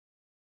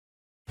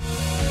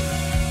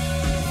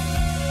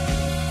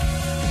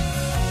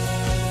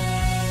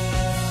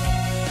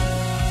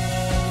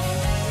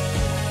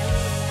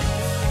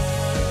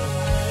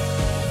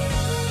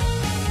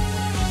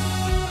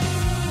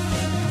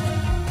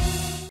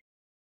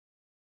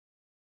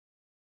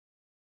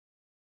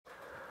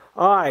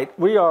All right,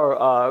 we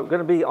are going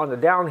to be on the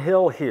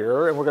downhill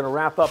here, and we're going to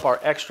wrap up our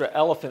Extra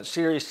Elephant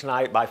series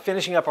tonight by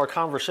finishing up our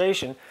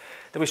conversation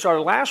that we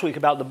started last week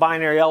about the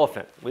binary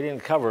elephant. We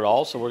didn't cover it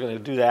all, so we're going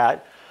to do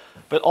that.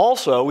 But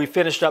also, we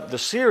finished up the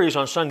series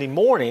on Sunday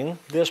morning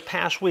this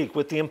past week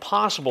with the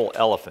impossible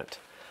elephant.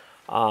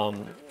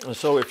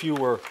 So if you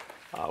were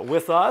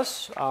with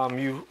us,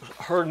 you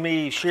heard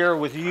me share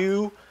with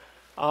you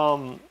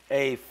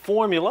a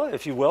formula,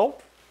 if you will,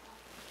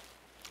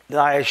 that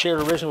I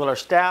shared originally with our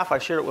staff. I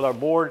shared it with our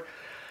board.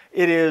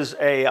 It is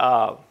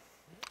a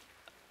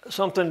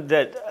something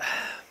that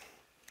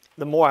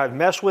the more I've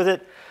messed with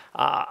it,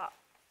 I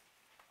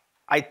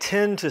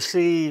tend to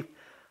see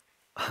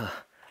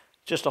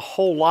just a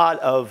whole lot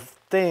of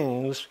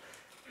things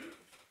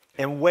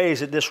and ways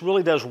that this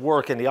really does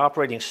work in the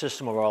operating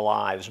system of our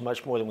lives,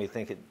 much more than we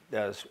think it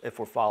does if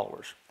we're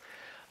followers.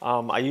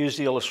 I used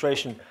the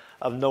illustration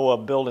of Noah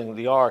building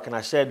the ark, and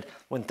I said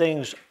when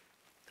things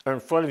are in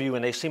front of you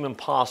and they seem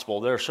impossible,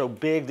 they're so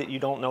big that you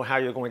don't know how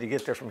you're going to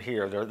get there from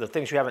here. They're the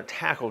things you haven't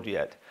tackled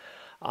yet,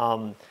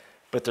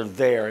 but they're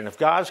there. And if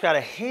God's got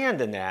a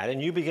hand in that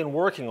and you begin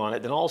working on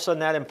it, then all of a sudden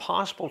that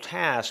impossible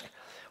task,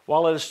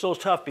 while it is still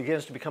tough,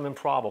 begins to become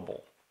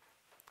improbable.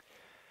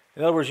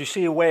 In other words, you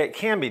see a way it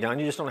can be done,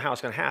 you just don't know how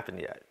it's going to happen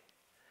yet.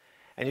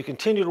 And you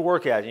continue to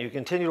work at it, and you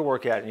continue to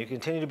work at it, and you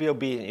continue to be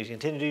obedient, you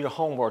continue to do your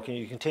homework, and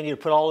you continue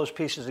to put all those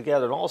pieces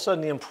together, and all of a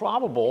sudden the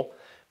improbable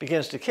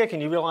begins to kick,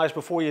 and you realize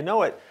before you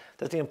know it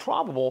that the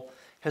improbable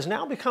has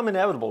now become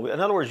inevitable.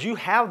 In other words, you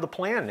have the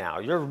plan now.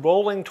 You're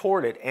rolling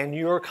toward it, and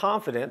you're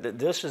confident that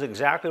this is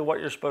exactly what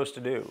you're supposed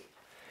to do.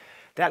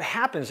 That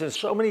happens in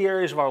so many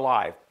areas of our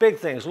life, big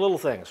things, little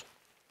things.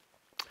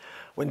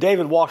 When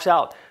David walks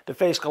out to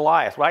face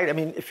Goliath, right? I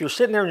mean, if you're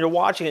sitting there and you're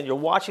watching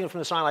it from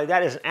the side like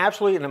that, is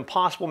absolutely an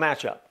impossible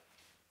matchup.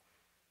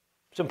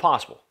 It's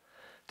impossible.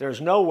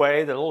 There's no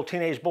way that a little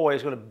teenage boy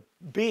is going to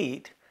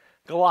beat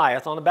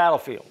Goliath on the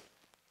battlefield.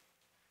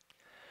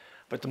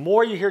 But the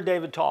more you hear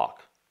David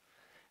talk,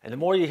 and the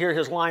more you hear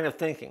his line of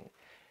thinking,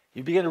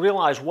 you begin to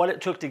realize what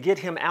it took to get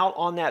him out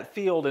on that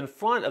field in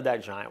front of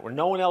that giant where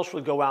no one else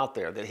would go out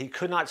there, that he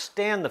could not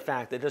stand the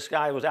fact that this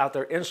guy was out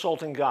there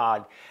insulting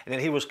God, and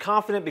that he was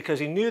confident because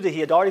he knew that he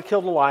had already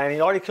killed the lion, he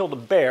had already killed the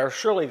bear.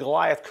 Surely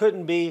Goliath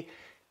couldn't be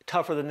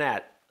tougher than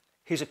that.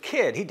 He's a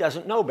kid. He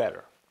doesn't know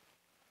better.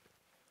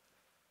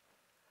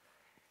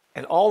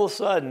 And all of a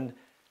sudden,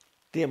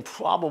 the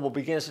improbable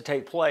begins to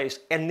take place,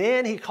 and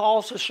then he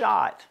calls a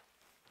shot.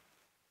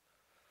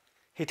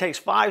 He takes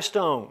 5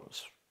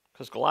 stones,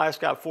 because Goliath's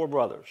got 4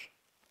 brothers.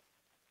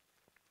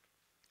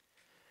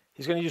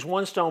 He's going to use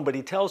 1 stone, but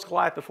he tells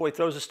Goliath before he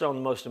throws the stone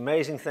the most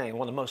amazing thing,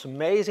 one of the most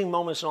amazing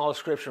moments in all of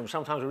Scripture.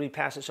 Sometimes we read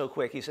past it so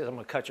quick, he says, I'm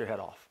going to cut your head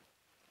off.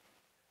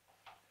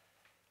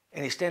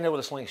 And he's standing there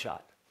with a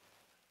slingshot.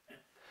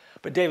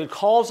 But David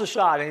calls the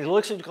shot, and he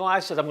looks at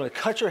Goliath and says, I'm going to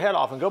cut your head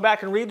off. And go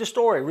back and read the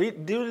story,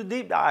 do the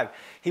deep dive.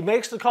 He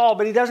makes the call,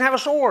 but he doesn't have a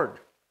sword.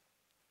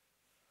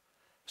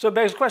 So it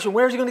begs the question,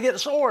 where's he going to get the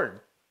sword?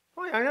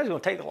 Well, I know he's going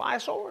to take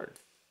Goliath's sword.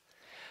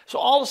 So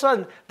all of a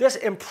sudden, this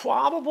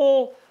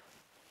improbable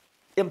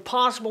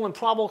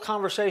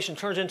conversation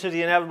turns into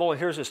the inevitable, and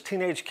here's this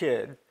teenage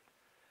kid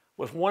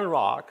with 1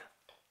 rock,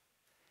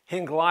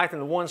 hitting Goliath in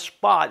the 1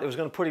 spot that was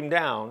going to put him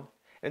down.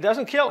 And it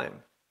doesn't kill him.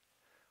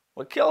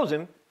 What kills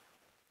him,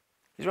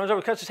 he runs over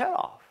and cuts his head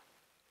off.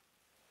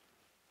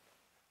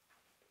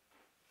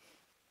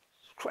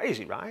 It's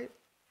crazy, right?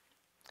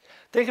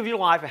 Think of your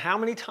life and how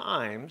many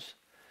times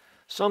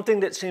something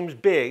that seems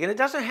big, and it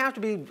doesn't have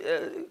to be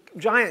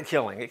giant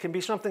killing. It can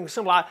be something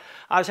simple. I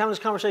was having this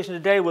conversation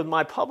today with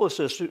my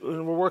publicist,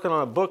 and we're working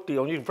on a book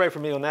deal, and you can pray for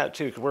me on that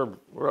too, because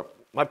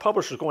my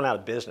publisher's going out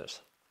of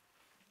business.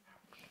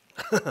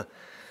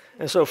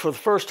 And so for the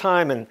first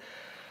time in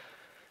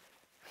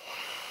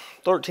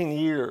 13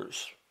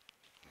 years,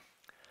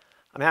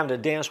 I'm having to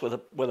dance with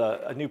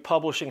a new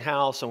publishing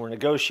house, and we're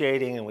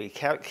negotiating, and we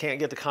can't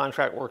get the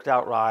contract worked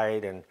out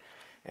right,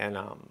 and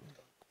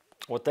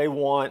what they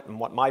want and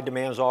what my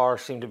demands are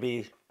seem to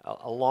be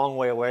a long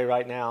way away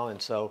right now,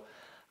 and so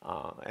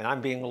and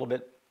I'm being a little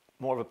bit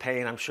more of a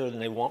pain, I'm sure, than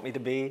they want me to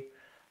be.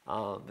 This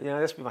will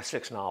be my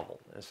 6th novel,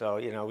 and so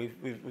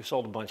we've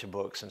sold a bunch of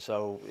books, and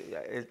so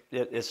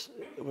we're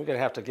going to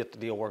have to get the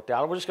deal worked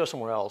out, or we'll just go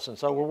somewhere else, and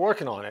so we're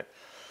working on it,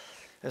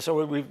 and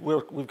so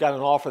we've got an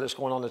offer that's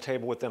going on the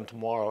table with them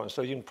tomorrow, and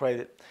so you can pray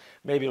that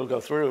maybe it'll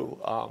go through,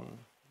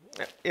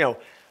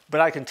 but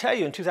I can tell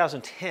you in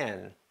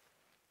 2010.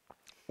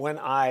 When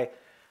I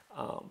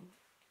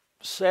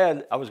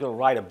said I was going to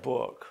write a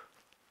book,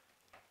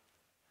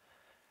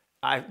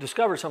 I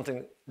discovered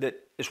something that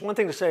it's one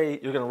thing to say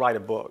you're going to write a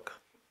book.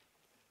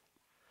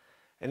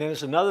 And then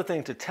it's another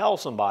thing to tell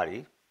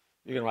somebody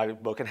you're going to write a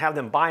book and have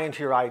them buy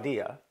into your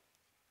idea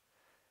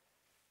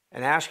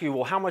and ask you,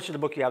 well, how much of the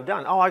book you have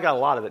done? Oh, I got a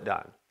lot of it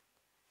done,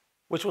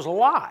 which was a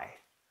lie.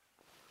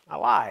 I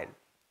lied.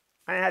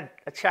 I had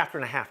a chapter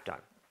and a half done.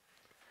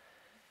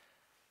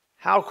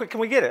 How quick can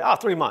we get it? Oh,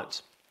 3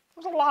 months.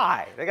 It was a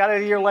lie. They got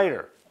it a year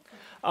later.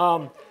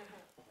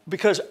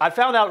 Because I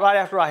found out right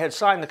after I had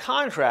signed the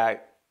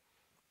contract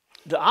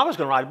I was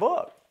going to write a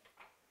book.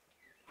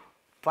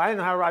 If I didn't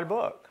know how to write a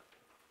book.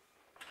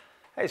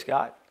 Hey,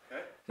 Scott. Hey.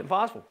 It's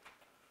impossible.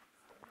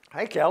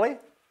 Hey, Kelly.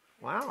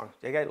 Wow.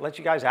 They let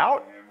you guys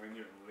out?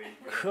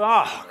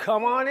 Oh,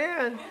 come on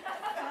in.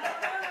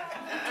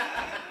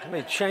 Let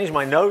me change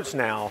my notes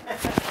now.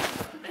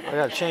 I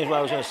got to change what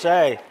I was going to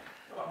say.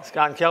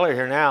 Scott and Kelly are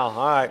here now.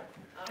 All right.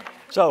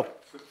 So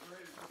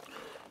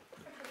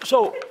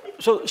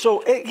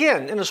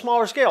again, in a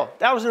smaller scale,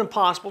 that was an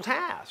impossible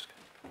task.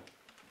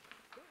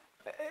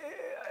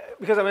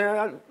 Because I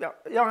don't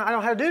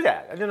know how to do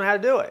that. I didn't know how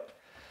to do it.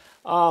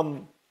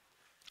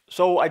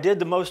 So I did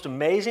the most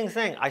amazing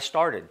thing. I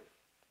started.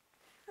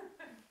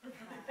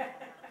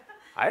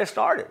 I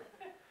started.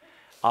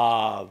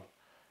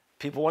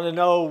 People want to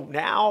know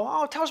now,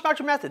 oh, tell us about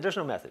your method. There's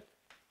no method.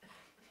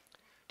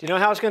 Do you know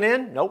how it's going to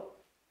end? Nope.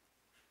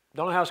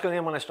 Don't know how it's going to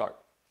end when I start.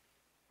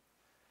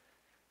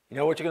 You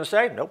know what you're going to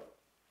say? Nope.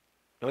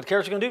 You know what the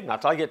character's going to do?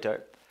 Not till I get to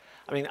it.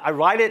 I mean, I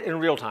write it in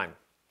real time.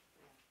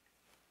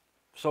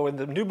 So in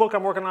the new book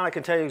I'm working on, I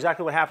can tell you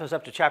exactly what happens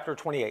up to chapter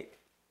 28.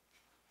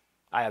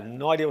 I have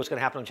no idea what's going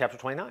to happen in chapter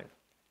 29.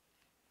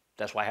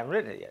 That's why I haven't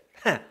written it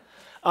yet.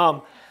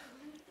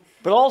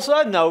 But all of a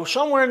sudden, though,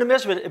 somewhere in the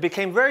midst of it, it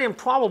became very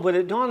improbable, but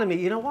it dawned on me,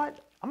 you know what?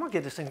 I'm going to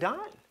get this thing done.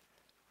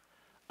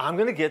 I'm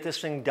going to get this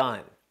thing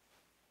done.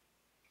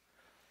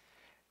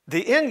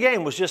 The end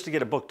game was just to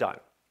get a book done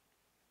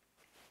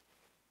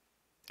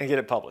and get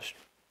it published.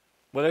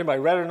 Whether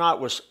anybody read it or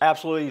not was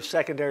absolutely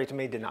secondary to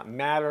me, did not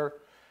matter.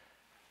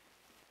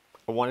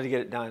 I wanted to get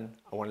it done.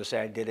 I wanted to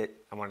say I did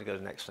it. I wanted to go to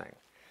the next thing.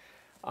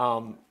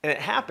 And it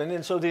happened,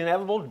 and so the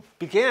inevitable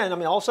began. I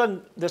mean, all of a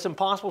sudden, this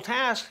impossible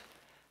task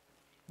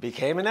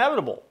became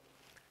inevitable.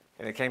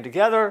 And it came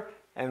together,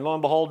 and lo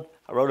and behold,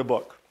 I wrote a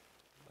book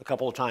a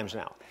couple of times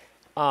now.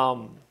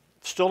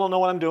 Still don't know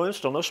what I'm doing,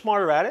 still no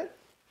smarter at it.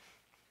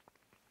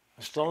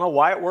 Still don't know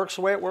why it works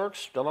the way it works.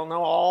 Still don't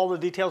know all the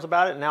details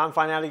about it. Now I'm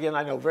finding out again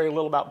I know very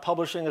little about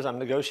publishing as I'm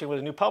negotiating with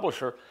a new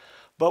publisher.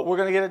 But we're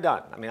going to get it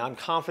done. I mean, I'm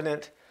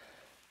confident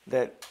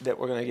that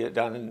we're going to get it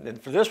done.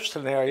 And for this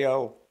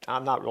scenario,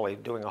 I'm not really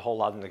doing a whole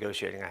lot of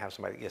negotiating. I have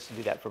somebody that gets to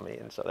do that for me,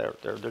 and so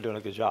they're doing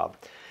a good job.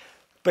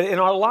 But in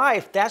our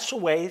life, that's the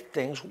way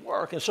things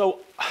work. And so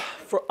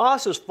for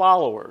us as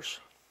followers,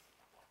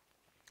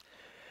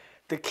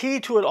 the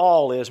key to it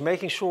all is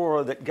making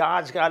sure that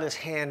God's got his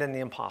hand in the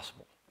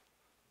impossible.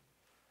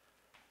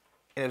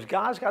 And if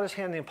God's got his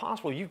hand in the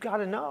impossible, you've got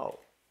to know.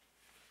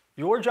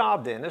 Your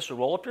job then is to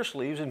roll up your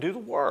sleeves and do the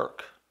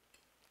work.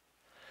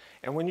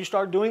 And when you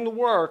start doing the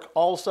work,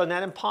 all of a sudden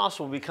that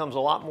impossible becomes a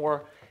lot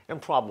more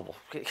improbable.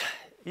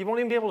 You won't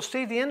even be able to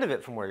see the end of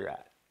it from where you're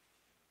at.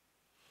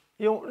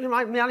 You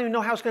might not even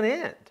know how it's going to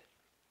end.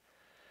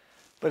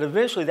 But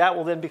eventually that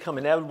will then become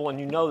inevitable, and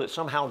you know that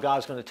somehow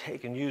God's going to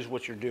take and use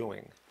what you're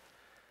doing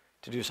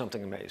to do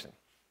something amazing.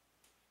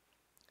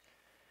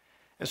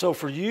 And so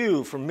for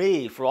you, for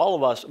me, for all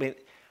of us, I mean,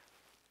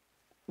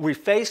 we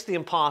face the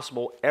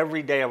impossible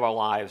every day of our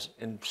lives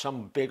in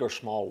some big or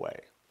small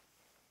way.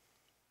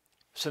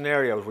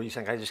 Scenarios where you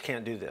think, I just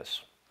can't do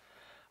this.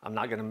 I'm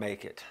not going to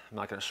make it. I'm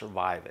not going to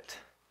survive it.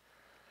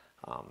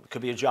 It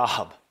could be a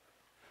job.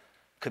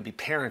 It could be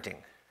parenting.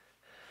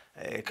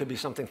 It could be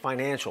something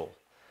financial.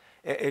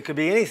 It could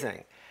be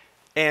anything.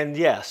 And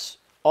yes,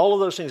 all of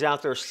those things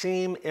out there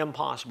seem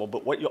impossible,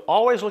 but what you're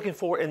always looking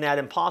for in that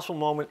impossible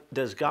moment,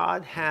 does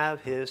God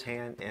have his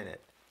hand in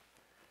it?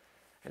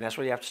 And that's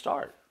where you have to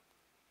start.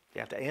 You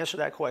have to answer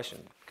that question.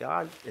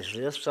 God, is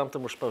this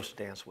something we're supposed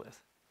to dance with?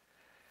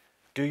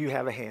 Do you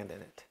have a hand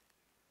in it?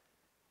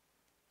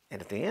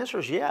 And if the answer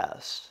is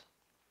yes,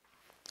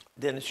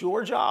 then it's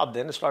your job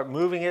then to start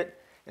moving it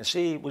and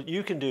see what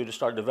you can do to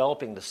start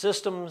developing the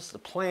systems, the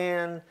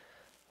plan,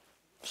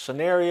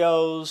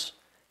 scenarios,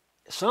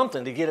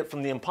 something to get it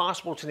from the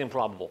impossible to the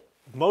improbable.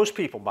 Most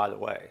people, by the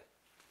way,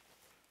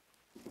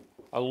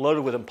 are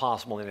loaded with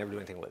impossible and they never do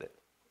anything with it.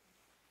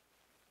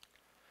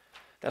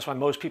 That's why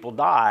most people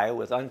die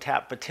with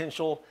untapped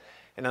potential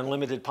and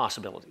unlimited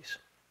possibilities.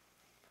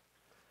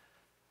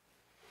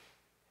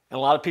 And a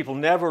lot of people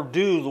never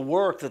do the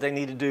work that they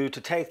need to do to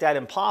take that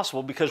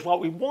impossible, because what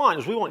we want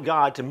is we want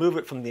God to move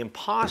it from the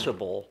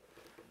impossible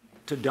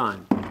to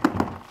done.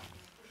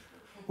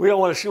 We don't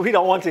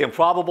want the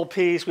improbable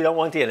piece. We don't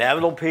want the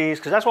inevitable piece,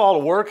 because that's what all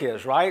the work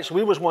is, right? So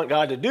we just want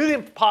God to do the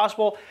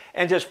impossible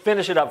and just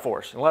finish it up for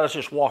us and let us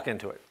just walk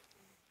into it.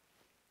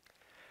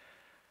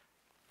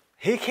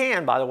 He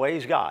can, by the way,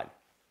 he's God.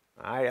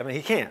 All right? I mean,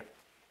 he can. I'm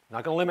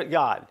not going to limit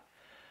God.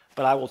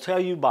 But I will tell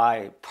you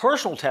by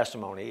personal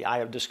testimony, I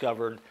have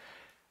discovered,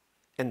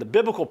 and the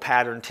biblical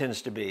pattern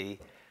tends to be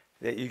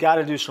that you got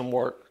to do some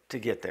work to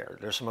get there.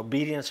 There's some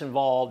obedience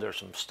involved. There's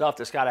some stuff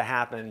that's got to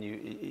happen.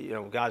 You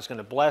know, God's going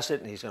to bless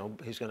it and He's going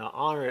to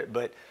honor it,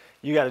 but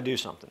you got to do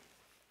something.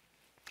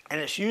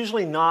 And it's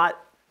usually not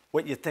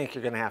what you think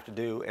you're going to have to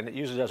do, and it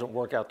usually doesn't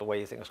work out the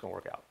way you think it's going to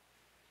work out.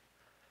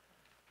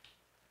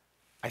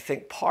 I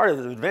think part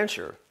of the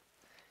adventure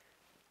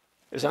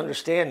is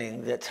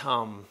understanding that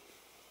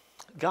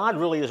God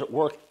really is at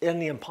work in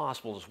the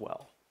impossible as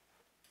well.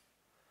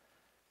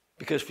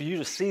 Because for you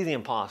to see the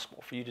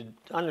impossible, for you to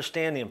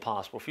understand the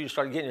impossible, for you to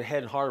start getting your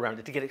head and heart around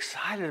it, to get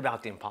excited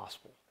about the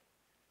impossible,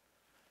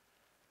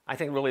 I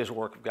think really is a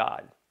work of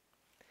God.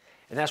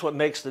 And that's what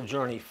makes the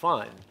journey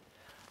fun.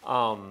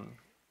 And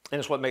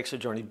it's what makes the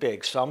journey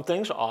big. Some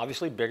things are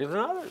obviously bigger than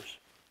others.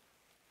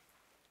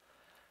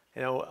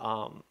 You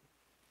know,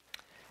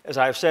 as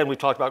I've said, we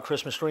talked about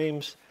Christmas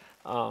dreams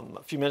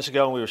a few minutes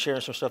ago, and we were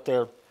sharing some stuff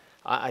there.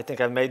 I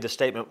think I've made the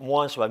statement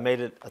once, but I've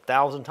made it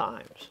 1,000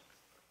 times.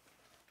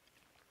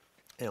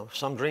 You know,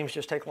 some dreams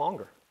just take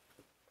longer.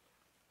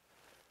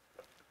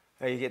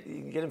 You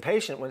get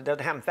impatient when it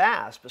doesn't happen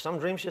fast, but some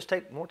dreams just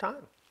take more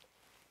time.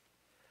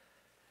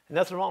 And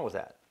nothing wrong with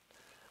that.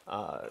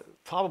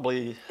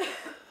 Probably,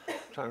 I'm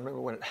trying to remember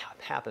when it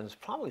happens,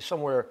 probably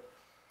somewhere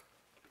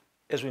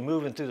as we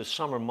move into the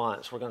summer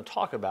months, we're going to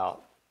talk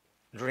about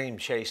dream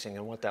chasing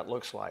and what that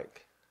looks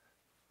like.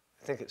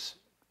 I think it's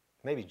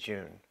maybe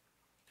June.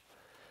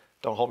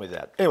 Don't hold me to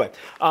that. Anyway,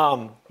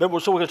 so we're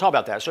going to talk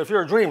about that. So if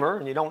you're a dreamer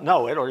and you don't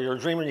know it, or you're a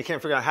dreamer and you can't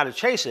figure out how to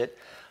chase it,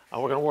 we're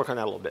going to work on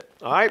that a little bit.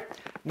 All right?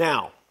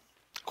 Now,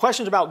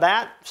 questions about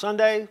that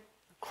Sunday?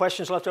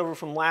 Questions left over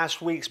from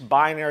last week's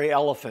binary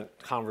elephant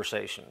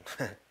conversation.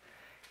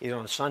 Either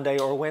on Sunday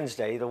or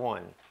Wednesday, either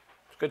one.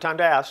 It's a good time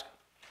to ask.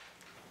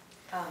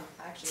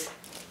 Actually,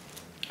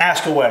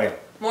 ask away.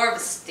 More of a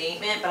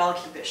statement, but I'll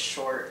keep it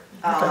short.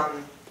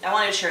 Okay. I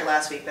wanted to share it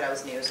last week, but I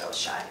was new, so I was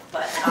shy.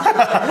 But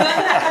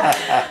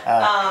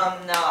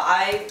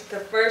the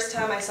first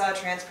time I saw a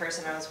trans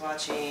person, I was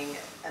watching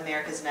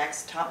America's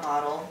Next Top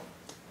Model.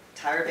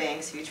 Tyra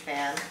Banks, huge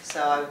fan.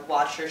 So I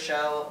watched her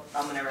show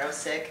whenever I was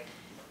sick,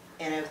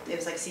 and it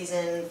was like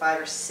season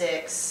 5 or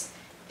 6,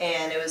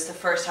 and it was the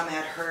first time I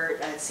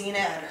had seen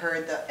it, I had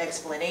heard the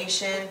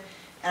explanation,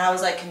 and I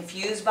was like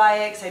confused by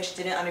it because I just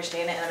didn't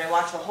understand it. And then I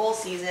watched the whole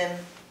season.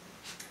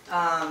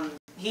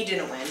 He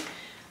didn't win.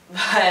 But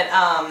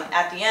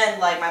at the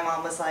end, like, my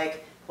mom was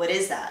like, "What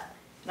is that?"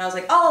 And I was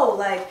like, "Oh,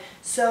 like,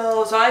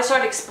 so I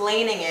started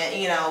explaining it,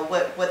 you know,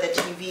 what the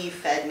TV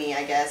fed me,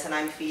 I guess, and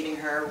I'm feeding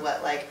her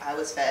what, like, I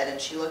was fed."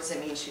 And she looks at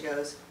me and she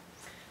goes,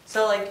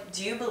 "So, like,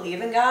 do you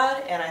believe in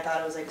God?" And I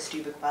thought it was, like, a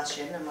stupid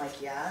question. I'm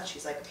like, "Yeah." And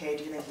she's like, "Okay,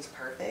 do you think he's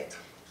perfect?"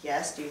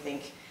 "Yes." "Do you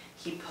think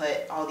he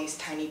put all these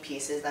tiny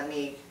pieces that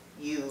made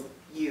you,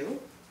 you?"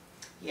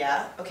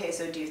 "Yeah." "Okay,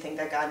 so do you think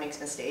that God makes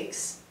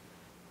mistakes?"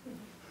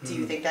 "Do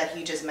you think that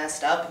he just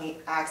messed up and he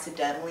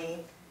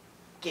accidentally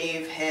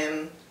gave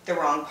him the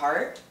wrong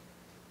part?"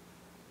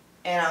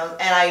 And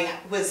I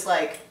was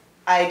like,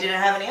 I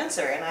didn't have an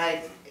answer.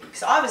 And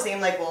so obviously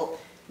I'm like, well,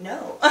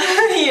 no,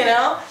 you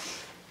know?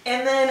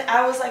 And then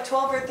I was like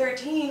 12 or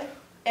 13,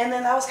 and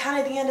then that was kind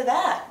of the end of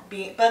that.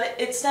 But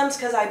it stems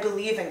because I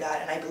believe in God,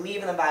 and I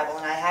believe in the Bible,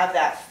 and I have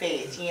that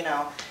faith, you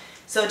know?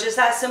 So just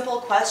that simple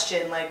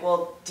question, like,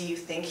 well, do you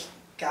think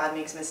God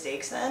makes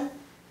mistakes then?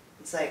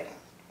 It's like,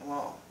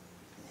 well,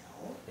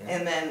 yeah.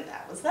 And then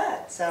that was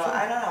that. So sure.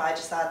 I don't know. I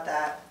just thought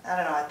that, I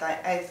don't know.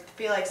 I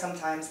feel like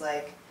sometimes,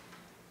 like,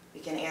 we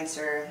can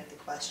answer the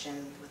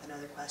question with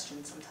another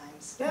question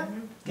sometimes. Yeah.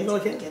 Get you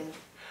thinking.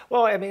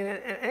 Well, I mean,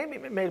 and Amy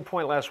made a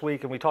point last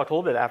week, and we talked a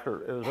little bit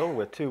after it was over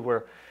with too,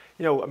 where,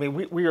 you know, I mean,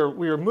 we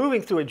are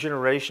moving through a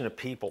generation of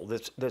people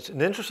that's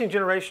an interesting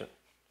generation.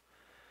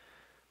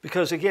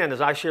 Because again,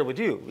 as I shared with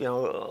you, you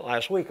know,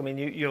 last week, I mean,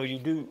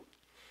 you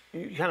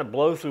kind of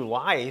blow through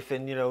life,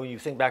 and, you know, you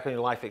think back on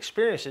your life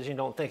experiences, you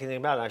don't think anything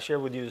about it. I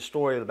shared with you the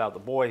story about the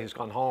boy who's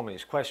gone home and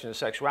he's questioning his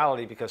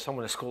sexuality because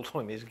someone at school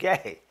told him he's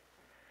gay.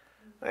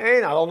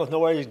 And I don't know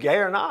whether he's gay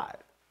or not.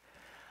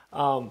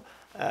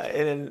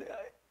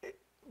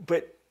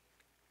 But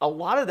a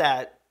lot of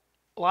that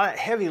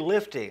heavy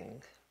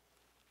lifting,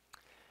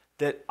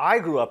 that I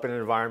grew up in an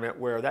environment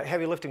where that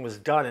heavy lifting was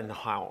done in the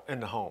home.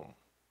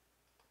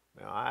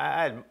 You know,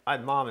 I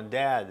had mom and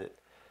dad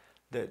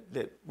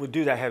that would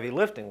do that heavy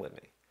lifting with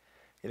me.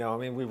 You know, I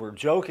mean, we were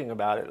joking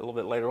about it a little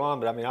bit later on,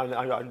 but I mean,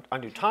 I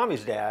knew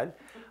Tommy's dad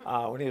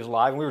when he was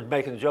alive, and we were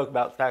making a joke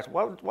about the fact,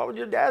 what would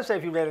your dad say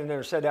if you ran in there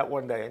and said that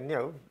one day? And, you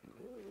know,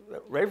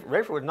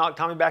 Rayford would knock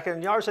Tommy back in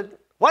the yard and said,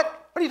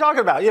 What are you talking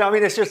about? You know, I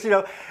mean, it's just, you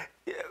know.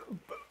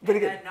 But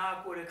again, that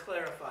knock would have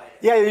clarified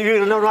it. Yeah,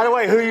 you know right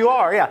away who you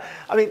are, yeah.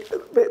 I mean,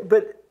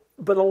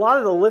 but a lot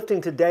of the lifting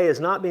today is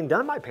not being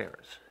done by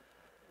parents.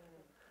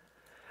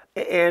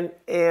 And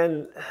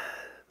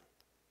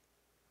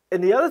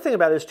the other thing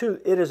about it is too,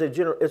 it's a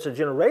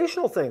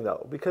generational thing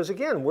though, because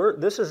again,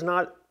 this is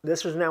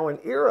now an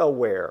era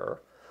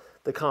where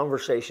the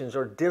conversations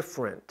are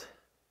different.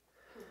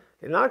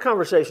 It's not a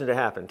conversation that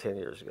happened 10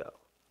 years ago.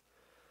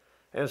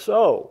 And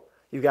so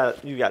you've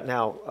got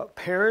now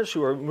parents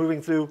who are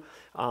moving through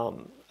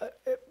an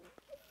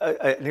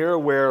era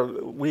where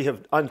we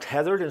have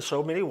untethered in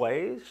so many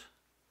ways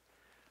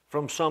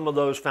from some of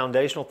those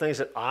foundational things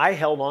that I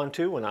held on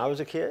to when I was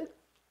a kid.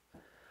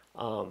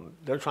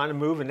 They're trying to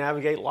move and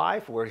navigate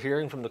life. We're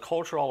hearing from the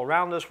culture all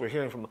around us. We're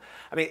hearing from,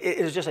 I mean, it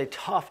is just a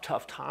tough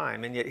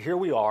time. And yet here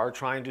we are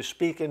trying to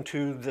speak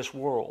into this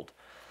world.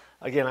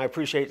 Again, I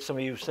appreciate some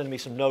of you sending me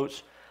some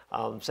notes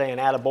saying,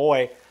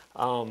 attaboy,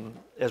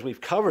 as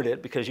we've covered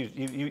it, because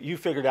you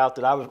figured out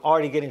that I was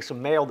already getting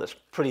some mail that's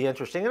pretty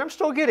interesting, and I'm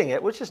still getting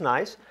it, which is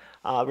nice.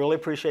 Really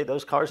appreciate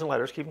those cards and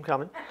letters. Keep them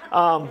coming.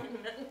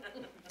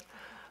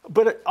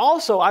 But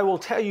also, I will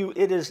tell you,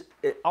 it is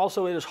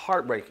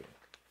heartbreaking.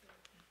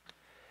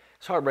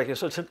 It's heartbreaking.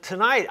 So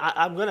tonight,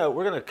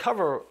 we're gonna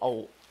cover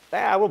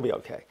we'll be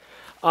okay.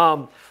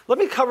 Let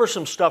me cover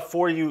some stuff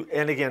for you.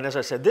 And again, as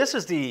I said, this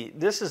is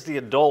the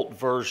adult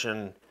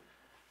version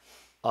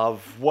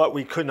of what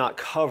we could not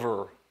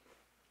cover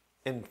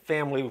in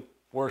family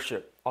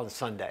worship on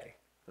Sunday,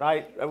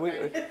 right?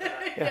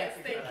 Yes,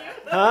 thank you.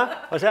 Huh?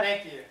 What's that?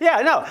 Thank you.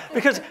 Yeah, no,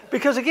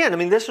 because again, I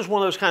mean, this is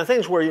one of those kind of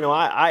things where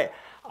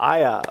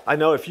I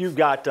know if you've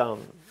got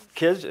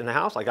kids in the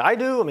house like I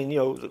do. I mean,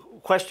 the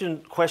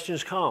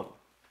questions come.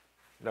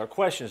 There are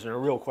questions, and they're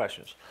real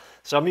questions.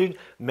 Some of you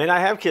may not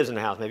have kids in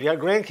the house. Maybe you got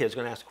grandkids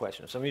going to ask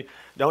questions. Some of you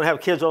don't have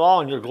kids at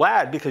all, and you're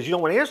glad because you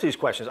don't want to answer these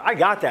questions. I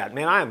got that,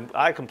 man.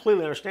 I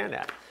completely understand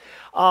that.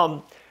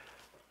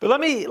 But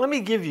let me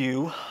give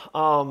you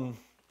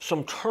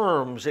some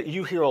terms that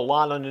you hear a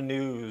lot on the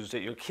news,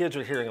 that your kids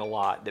are hearing a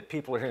lot, that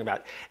people are hearing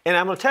about. And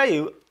I'm going to tell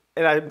you,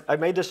 and I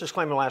made this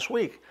disclaimer last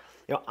week.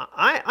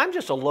 I'm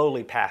just a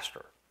lowly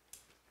pastor.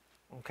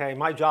 Okay,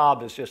 my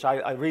job is just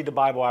I read the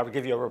Bible. I would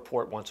give you a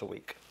report once a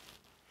week.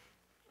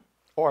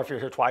 Or if you're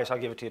here twice, I'll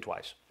give it to you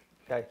twice,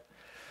 okay?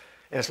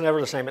 And it's never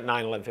the same at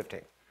 9, 11,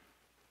 15.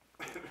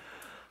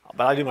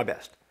 But I do my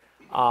best.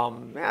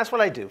 That's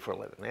what I do for a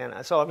living,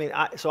 man. So I mean,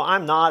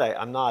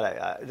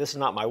 this is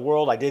not my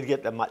world. I did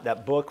get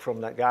that book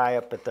from that guy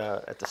up at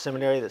the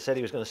seminary that said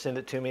he was going to send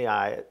it to me.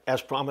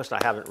 As promised, I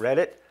haven't read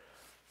it.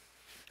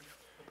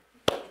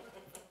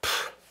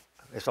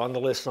 It's on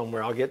the list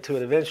somewhere. I'll get to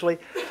it eventually.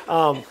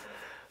 But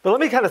let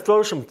me kind of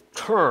throw some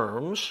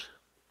terms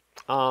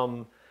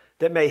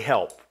that may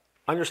help.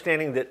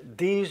 Understanding that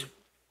these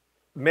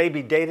may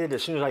be dated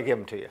as soon as I give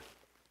them to you.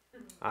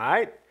 All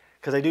right?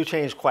 Because they do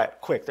change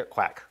quick.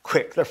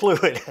 They're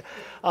fluid.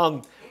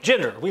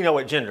 Gender. We know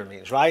what gender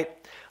means, right?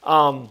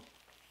 While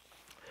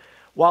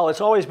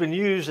it's always been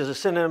used as a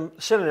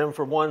synonym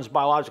for one's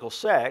biological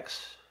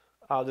sex,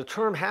 the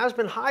term has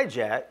been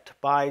hijacked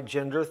by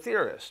gender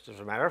theorists. As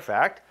a matter of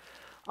fact,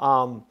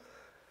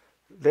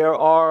 there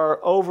are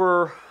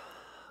over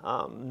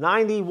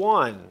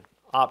 91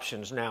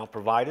 options now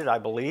provided, I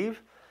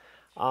believe,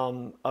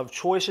 of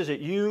choices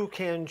that you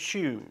can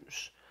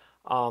choose.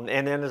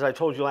 And then, as I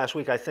told you last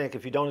week, I think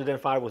if you don't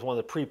identify with one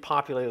of the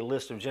pre-populated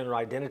list of gender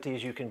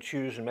identities, you can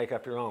choose and make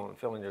up your own,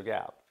 fill in your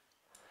gap.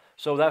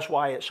 So that's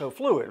why it's so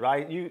fluid,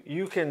 right?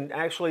 You can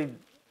actually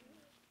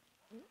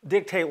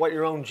dictate what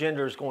your own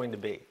gender is going to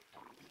be,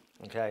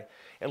 okay?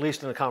 At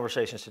least in the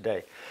conversations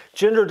today.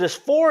 Gender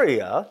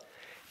dysphoria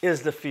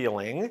is the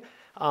feeling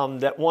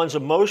that one's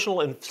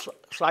emotional and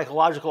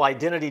psychological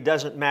identity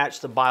doesn't match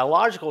the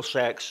biological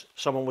sex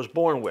someone was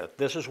born with.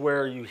 This is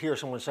where you hear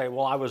someone say,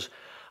 well,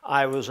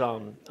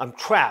 I'm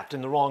trapped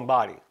in the wrong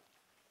body.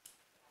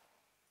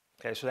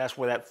 Okay, so that's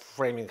where that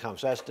framing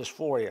comes. That's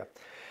dysphoria.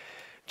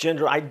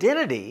 Gender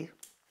identity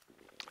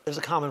is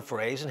a common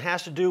phrase and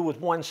has to do with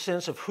one's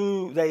sense of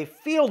who they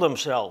feel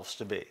themselves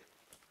to be.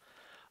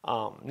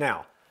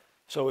 Now,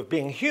 so if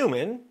being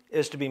human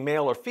is to be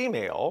male or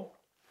female,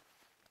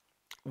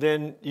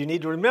 then you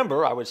need to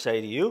remember, I would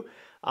say to you,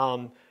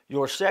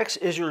 your sex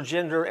is your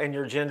gender and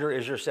your gender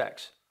is your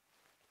sex.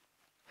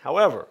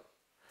 However,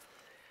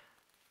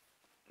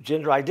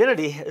 gender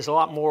identity is a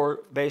lot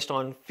more based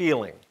on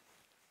feeling.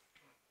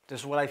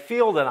 This is what I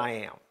feel that I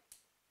am.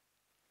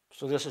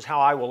 So this is how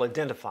I will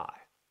identify.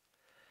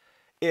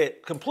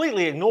 It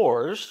completely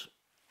ignores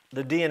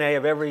the DNA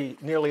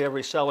of nearly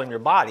every cell in your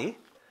body,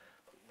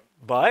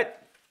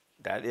 but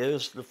that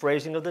is the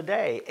phrasing of the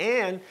day.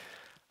 And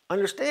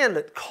understand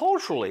that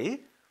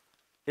culturally,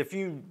 if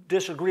you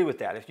disagree with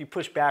that, if you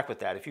push back with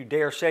that, if you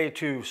dare say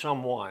to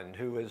someone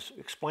who is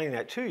explaining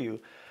that to you,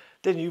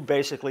 then you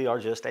basically are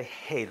just a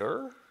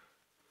hater,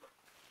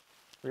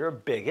 you're a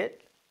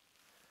bigot,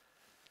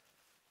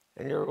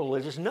 and you're a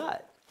religious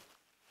nut.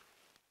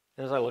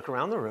 And as I look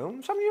around the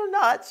room, some of you are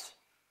nuts,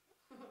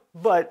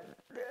 but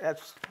that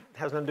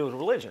has nothing to do with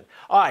religion.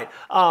 All right,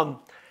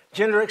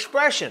 gender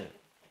expression.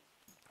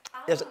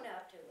 I'll own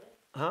up to it.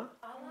 Huh?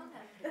 I'll own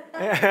up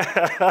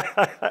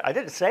to it. I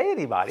didn't say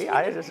anybody.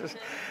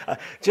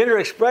 Gender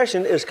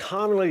expression is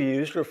commonly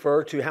used to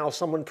refer to how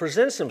someone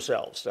presents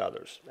themselves to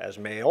others as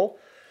male,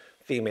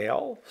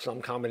 female,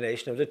 some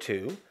combination of the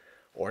two,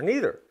 or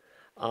neither.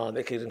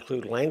 It could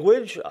include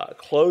language,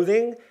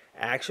 clothing,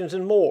 actions,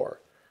 and more.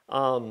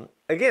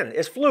 Again,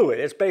 it's fluid.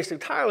 It's based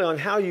entirely on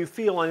how you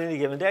feel on any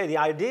given day. The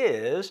idea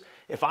is,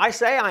 if I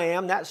say I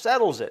am, that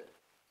settles it.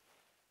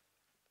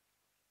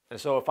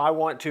 And so if I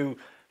want to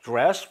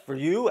dress for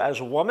you as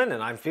a woman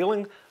and I'm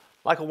feeling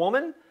like a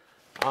woman,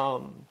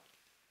 and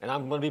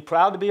I'm going to be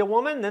proud to be a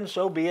woman, then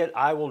so be it.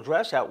 I will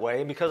dress that way.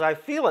 And because I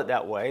feel it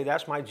that way,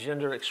 that's my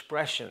gender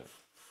expression.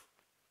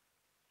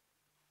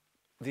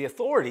 The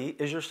authority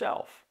is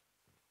yourself.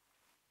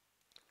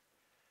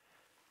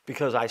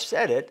 Because I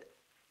said it,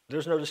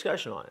 there's no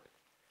discussion on it.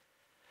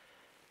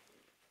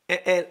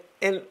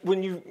 And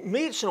when you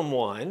meet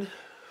someone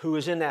who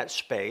is in that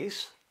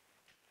space,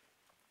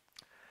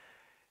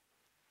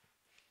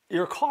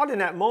 you're caught in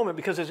that moment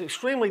because it's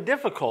extremely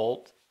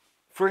difficult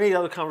for any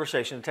other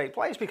conversation to take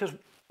place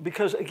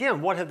because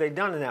again, what have they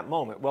done in that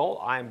moment?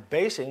 Well, I'm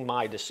basing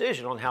my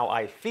decision on how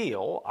I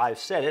feel. I've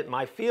said it.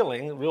 My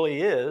feeling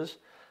really is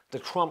the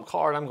trump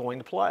card I'm going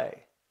to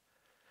play.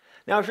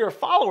 Now, if you're a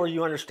follower,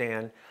 you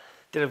understand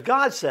that if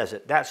God says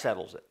it, that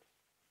settles it.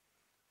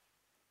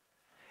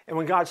 And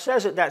when God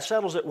says it, that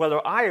settles it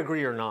whether I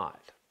agree or not.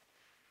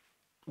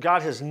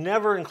 God has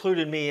never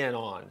included me in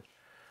on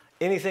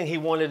anything he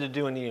wanted to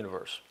do in the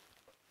universe.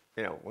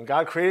 You know, when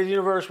God created the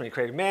universe, when he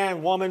created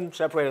man, woman,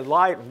 separated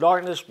light and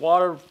darkness,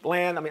 water,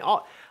 land,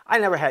 I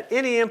never had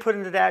any input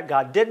into that.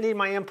 God didn't need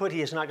my input.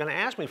 He is not going to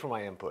ask me for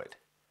my input.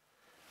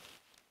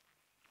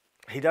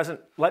 He doesn't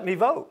let me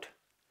vote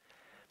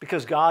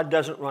because God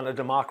doesn't run a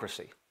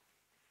democracy.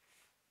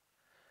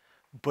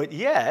 But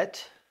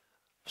yet,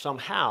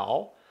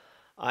 somehow,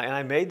 and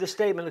I made the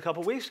statement a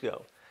couple weeks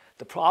ago,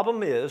 the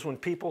problem is when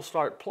people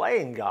start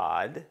playing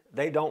God,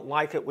 they don't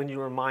like it when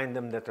you remind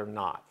them that they're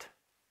not.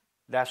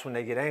 That's when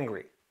they get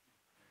angry.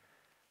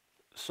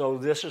 So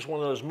this is one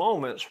of those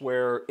moments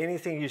where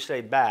anything you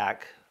say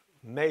back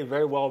may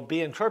very well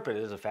be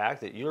interpreted as a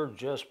fact that you're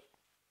just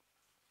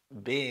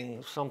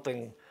being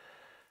something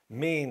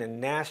mean and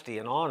nasty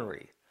and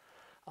ornery.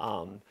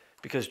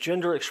 Because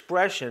gender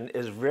expression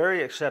is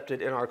very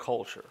accepted in our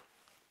culture.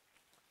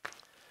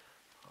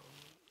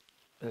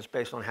 And it's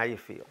based on how you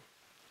feel.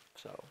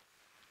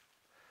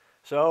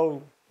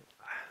 So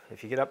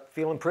if you get up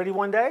feeling pretty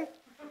one day,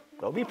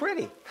 go be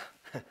pretty.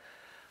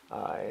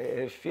 If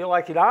you feel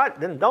like you're not,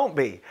 then don't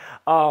be.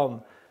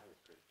 But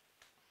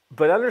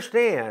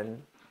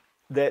understand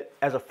that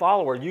as a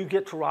follower, you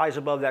get to rise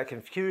above that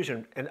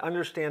confusion and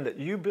understand that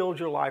you build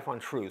your life on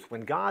truth.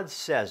 When God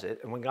says it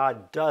and when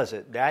God does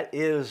it, that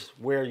is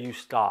where you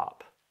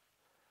stop.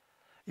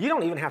 You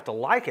don't even have to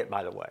like it,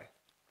 by the way.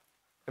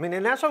 I mean,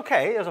 and that's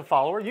okay as a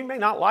follower. You may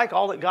not like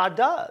all that God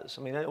does.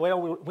 I mean,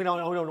 we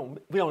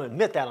don't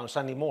admit that on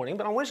Sunday morning,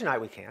 but on Wednesday night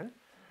we can.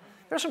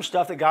 There's some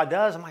stuff that God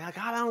does. I'm like,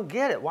 God, I don't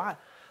get it.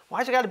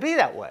 Why's it got to be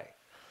that way?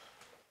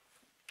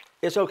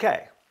 It's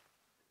okay.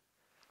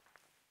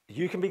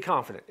 You can be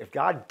confident. If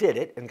God did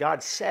it and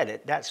God said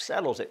it, that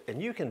settles it.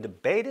 And you can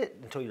debate it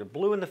until you're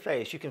blue in the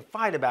face. You can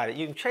fight about it.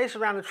 You can chase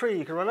around the tree.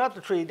 You can run up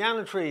the tree, down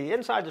the tree,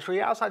 inside the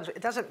tree, outside the tree.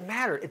 It doesn't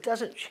matter. It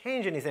doesn't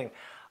change anything.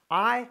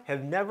 I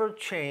have never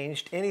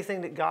changed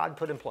anything that God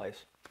put in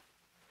place.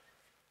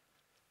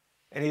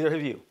 And neither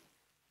have you.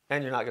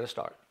 And you're not going to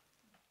start.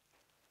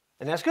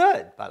 And that's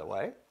good, by the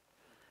way.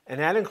 And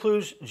that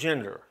includes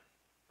gender.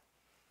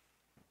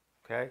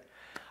 Okay?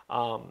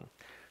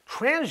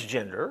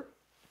 Transgender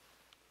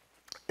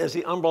is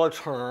the umbrella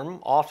term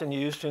often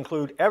used to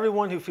include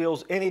everyone who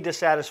feels any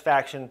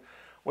dissatisfaction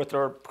with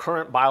their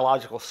current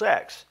biological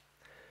sex.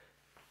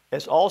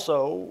 It's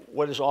also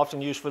what is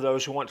often used for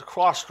those who want to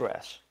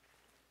cross-dress.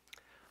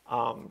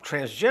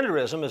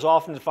 Transgenderism is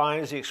often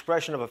defined as the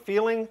expression of a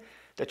feeling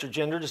that your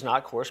gender does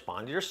not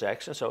correspond to your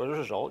sex, and so as a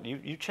result,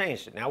 you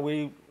changed it. Now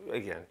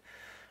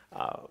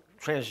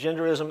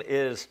transgenderism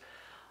is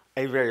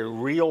a very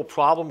real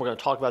problem. We're going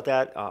to talk about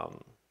that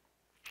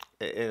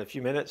in a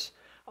few minutes.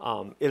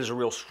 It is a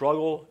real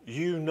struggle.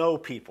 You know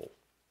people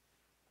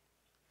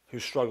who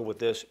struggle with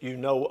this. You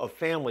know of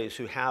families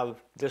who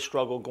have this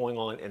struggle going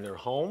on in their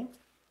home,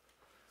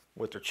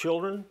 with their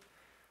children,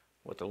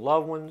 with their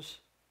loved ones,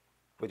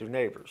 with your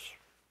neighbors.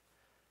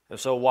 And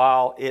so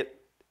while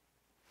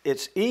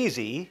it's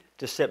easy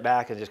to sit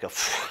back and just go,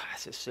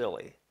 that's just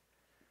silly.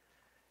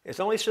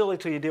 It's only silly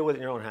till you deal with it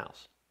in your own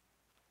house.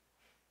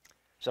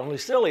 It's only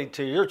silly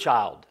till your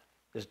child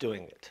is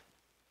doing it.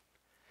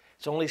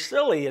 It's only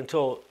silly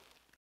until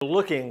you're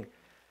looking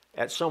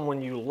at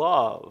someone you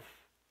love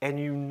and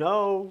you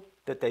know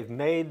that they've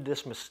made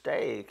this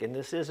mistake and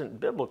this isn't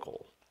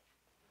biblical.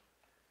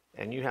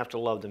 And you have to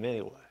love them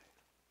anyway.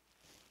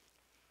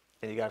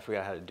 And you got to figure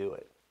out how to do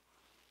it.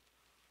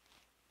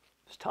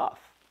 It's tough.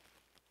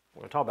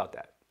 We're going to talk about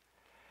that.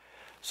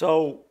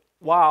 So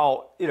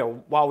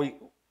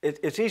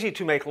it's easy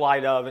to make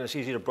light of and it's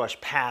easy to brush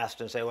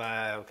past and say,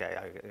 well, okay,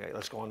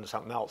 let's go on to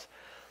something else.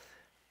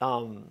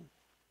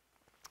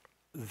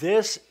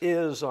 This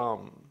is,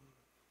 and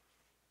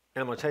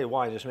I'm going to tell you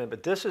why in just a minute,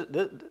 but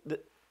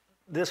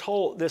this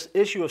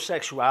issue of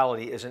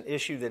sexuality is an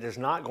issue that is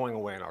not going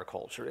away in our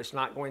culture. It's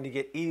not going to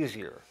get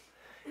easier.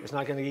 It's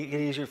not going to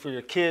get easier for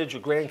your kids,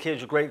 your grandkids,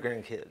 your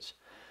great-grandkids.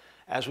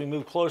 As we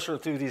move closer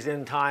through these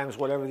end times,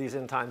 whatever these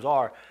end times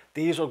are,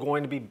 these are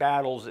going to be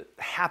battles that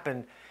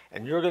happen,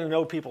 and you're going to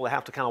know people that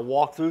have to kind of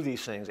walk through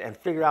these things and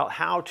figure out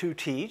how to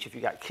teach. If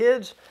you got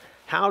kids,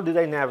 how do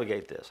they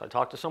navigate this? I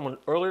talked to someone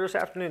earlier this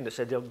afternoon that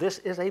said, this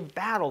is a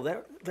battle.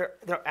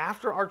 They're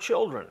after our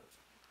children.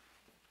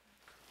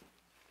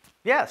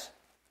 Yes.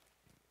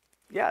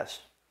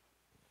 Yes.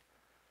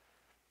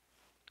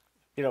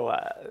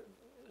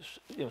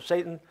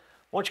 Satan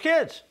wants your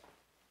kids.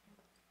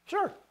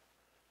 Sure.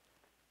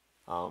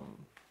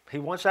 He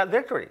wants that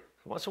victory.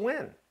 He wants to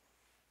win.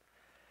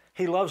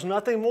 he loves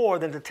nothing more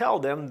than to tell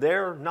them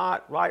they're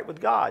not right with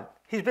God.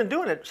 He's been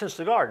doing it since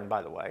the garden,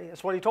 by the way.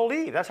 That's what he told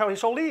Eve. That's how he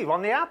told Eve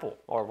on the apple,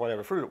 or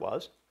whatever fruit it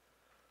was.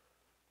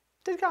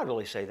 Did God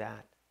really say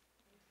that?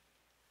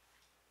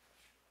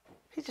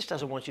 He just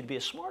doesn't want you to be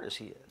as smart as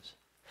he is.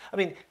 I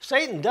mean,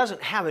 Satan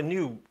doesn't have a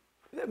new,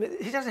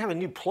 he doesn't have a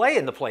new play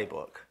in the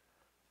playbook.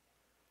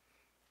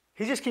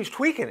 He just keeps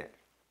tweaking it.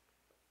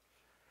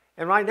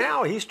 And right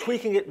now, he's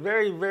tweaking it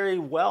very, very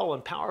well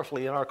and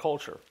powerfully in our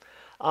culture.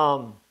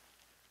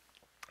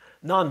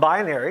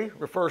 Non-binary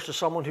refers to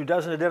someone who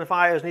doesn't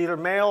identify as neither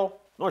male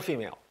nor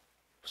female.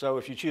 So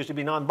if you choose to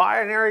be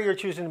non-binary, you're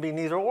choosing to be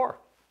neither or.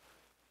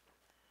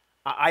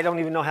 I don't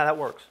even know how that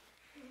works.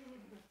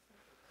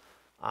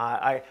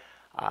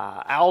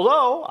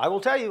 Although, I will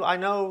tell you, I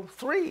know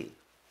 3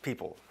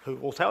 people who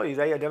will tell you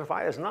they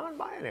identify as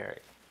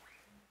non-binary.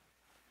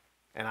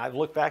 And I've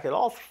looked back at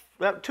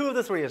 2 of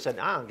the 3 and said,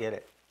 I don't get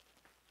it.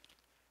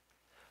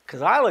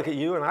 Because I look at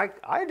you and I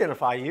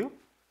identify you.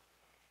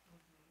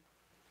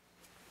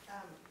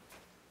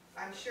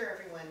 I'm sure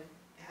everyone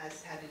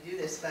has had to do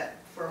this, but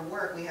for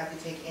work we have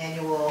to take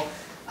annual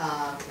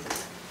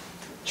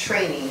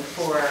training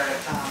for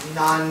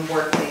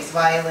non-workplace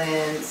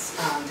violence,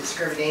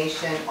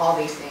 discrimination, all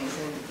these things,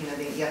 and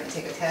you have to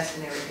take a test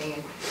and everything.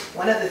 And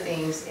one of the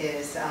things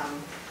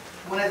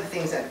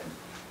that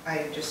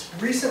I just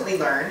recently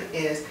learned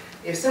is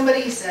if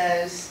somebody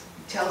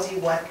tells you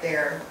what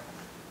their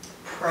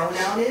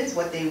pronoun is,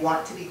 what they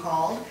want to be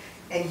called,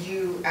 and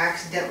you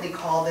accidentally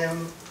call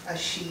them a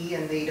she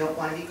and they don't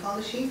want to be called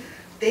a she,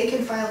 they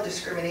can file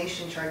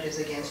discrimination charges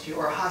against you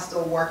or a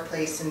hostile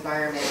workplace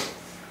environment.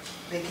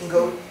 They can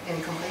go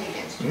and complain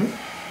against you.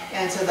 Mm-hmm.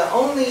 And so the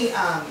only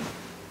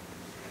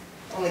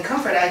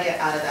comfort I get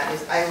out of that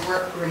is I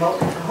work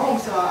remotely from home,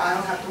 so I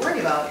don't have to worry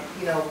about,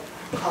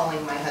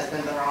 calling my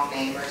husband the wrong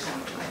name or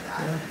something like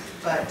that. Yeah.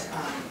 But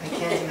I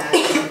can't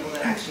imagine people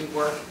that actually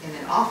work in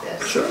an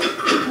office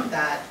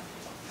that,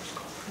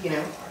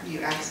 you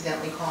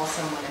accidentally call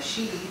someone a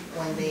she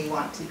when they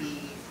want to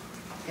be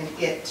an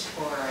it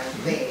or a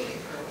they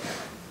or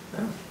whatever.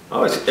 Yeah.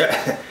 Oh,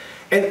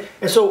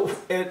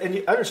 and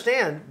you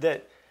understand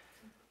that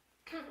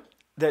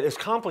as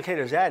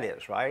complicated as that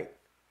is, right?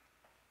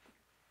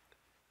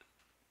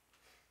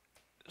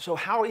 So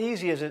how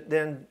easy is it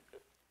then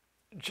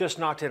just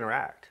not to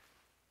interact?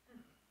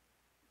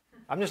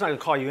 I'm just not going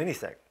to call you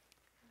anything.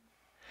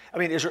 I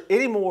mean, is there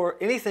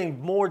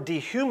anything more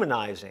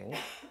dehumanizing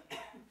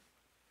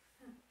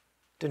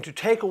than to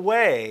take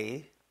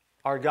away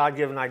our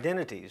God-given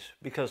identities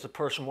because the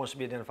person wants to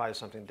be identified as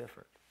something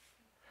different?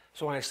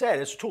 So when I said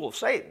it's a tool of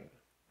Satan,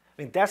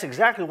 I mean, that's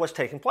exactly what's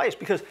taking place,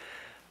 because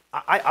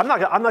I'm not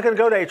going to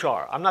go to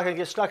HR. I'm not going to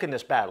get stuck in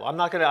this battle. I'm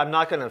not going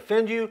to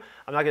offend you.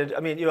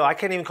 I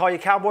can't even call you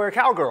cowboy or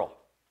cowgirl,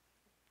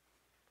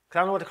 because I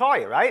don't know what to call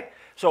you, right?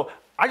 So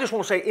I just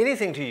won't say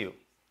anything to you.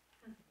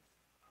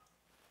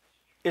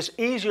 It's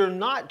easier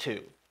not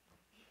to.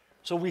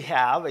 So we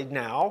have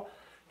now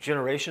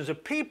generations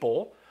of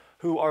people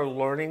who are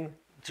learning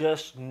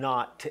just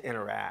not to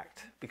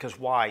interact. Because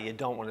why? You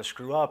don't want to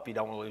screw up. You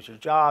don't want to lose your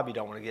job. You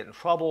don't want to get in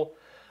trouble.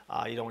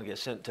 You don't want to get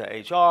sent to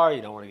HR.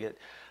 You don't want to get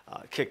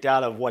kicked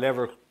out of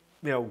whatever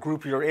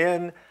group you're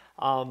in.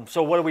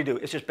 So what do?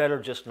 It's just better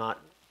just not.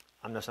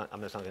 I'm just not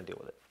going to deal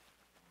with it.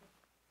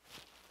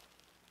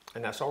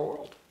 And that's our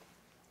world.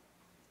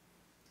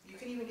 You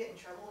can even get in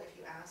trouble if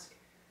you ask.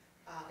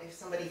 If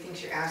somebody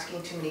thinks you're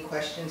asking too many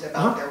questions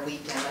about their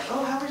weekend, like,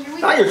 oh, how was your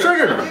weekend? Oh, you're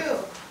triggering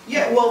them.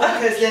 Yeah, well,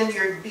 because then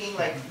you're being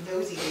like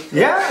nosy.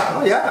 Yeah,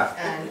 oh yeah.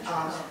 And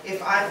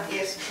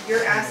if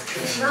you're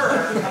asking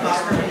her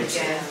about her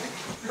weekend,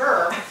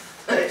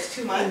 but it's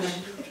too much,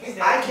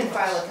 I can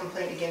file a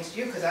complaint against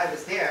you because I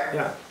was there.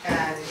 Yeah.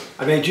 And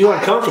I made you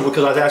uncomfortable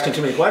because I was asking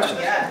too many questions.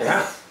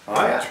 Yes. Yeah.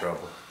 I'm in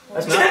trouble.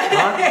 That's not.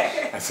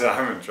 Huh? I said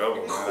I'm in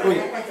trouble.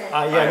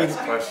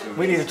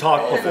 We need to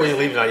talk before you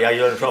leave tonight. Yeah,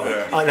 you're in trouble.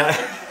 Yeah. I'm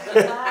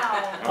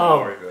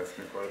always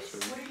asking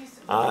questions.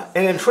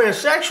 And then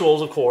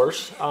transsexuals, of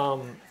course,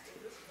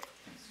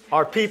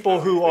 are people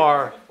who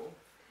are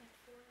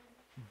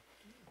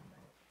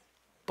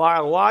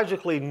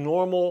biologically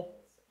normal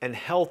and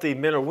healthy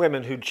men or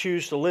women who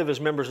choose to live as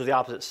members of the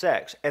opposite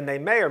sex. And they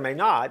may or may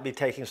not be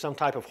taking some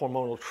type of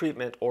hormonal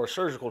treatment or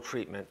surgical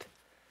treatment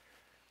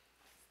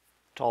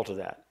to alter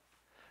that.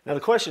 Now the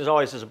question is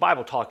always, does the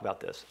Bible talk about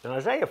this? In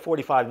Isaiah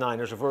 45:9,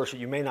 there's a verse that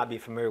you may not be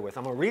familiar with.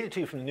 I'm going to read it to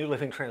you from the New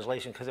Living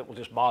Translation because it will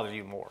just bother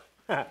you more.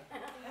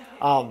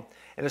 And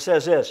it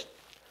says this: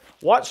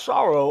 what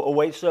sorrow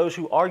awaits those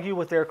who argue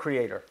with their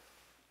Creator?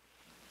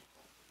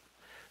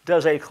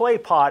 Does a clay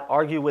pot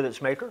argue with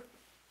its maker?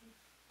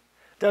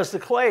 Does the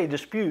clay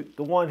dispute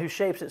the one who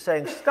shapes it,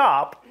 saying,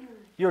 stop,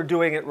 you're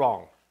doing it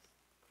wrong?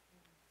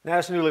 Now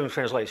that's the New Living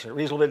Translation. It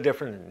reads a little bit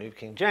different than New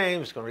King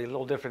James. It's going to read a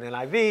little different than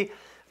NIV.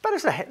 But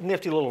it's a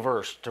nifty little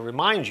verse to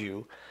remind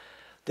you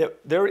that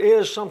there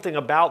is something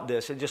about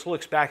this. It just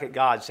looks back at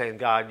God saying,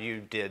 God,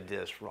 you did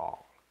this wrong.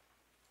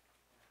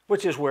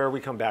 Which is where we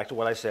come back to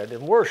what I said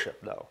in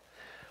worship, though.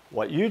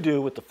 What you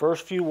do with the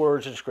first few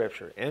words in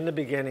Scripture, in the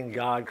beginning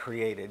God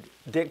created,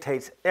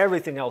 dictates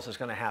everything else that's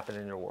going to happen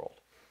in your world.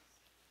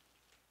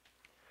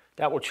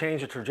 That will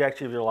change the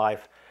trajectory of your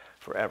life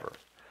forever.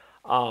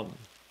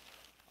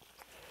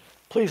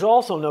 Please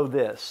also know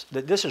this,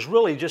 that this is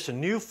really just a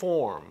new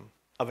form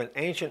of an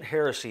ancient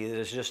heresy that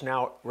is just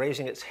now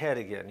raising its head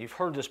again. You've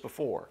heard this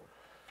before.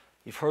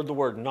 You've heard the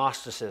word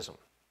Gnosticism.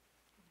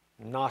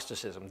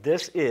 Gnosticism.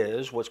 This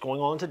is what's going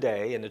on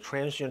today in the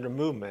transgender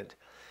movement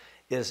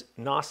is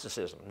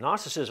Gnosticism.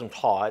 Gnosticism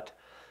taught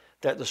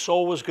that the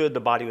soul was good, the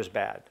body was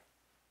bad.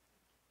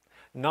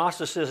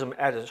 Gnosticism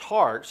at its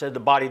heart said the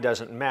body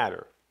doesn't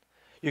matter.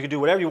 You can do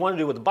whatever you want to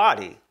do with the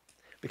body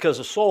because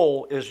the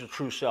soul is the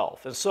true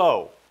self. And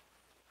so,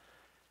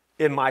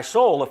 in my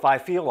soul, if I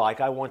feel like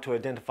I want to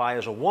identify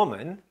as a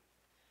woman,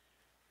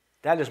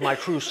 that is my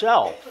true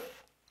self.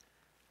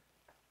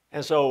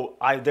 And so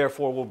I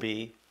therefore will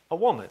be a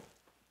woman.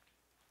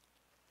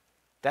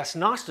 That's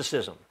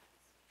Gnosticism.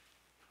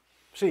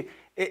 See,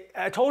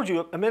 I told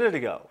you a minute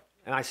ago,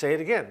 and I say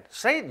it again,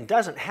 Satan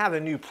doesn't have a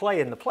new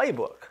play in the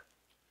playbook.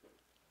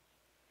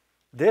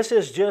 This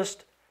is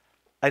just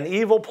an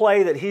evil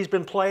play that he's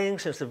been playing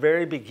since the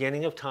very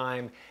beginning of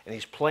time, and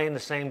he's playing the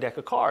same deck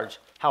of cards.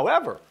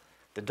 However,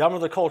 the dumber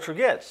the culture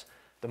gets,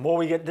 the more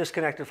we get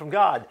disconnected from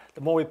God,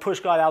 the more we push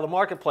God out of the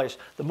marketplace,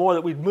 the more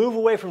that we move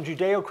away from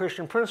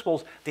Judeo-Christian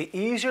principles, the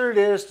easier it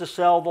is to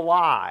sell the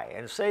lie.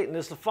 And Satan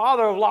is the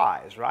father of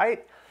lies,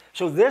 right?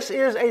 So this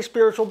is a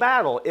spiritual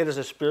battle. It is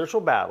a spiritual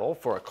battle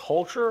for a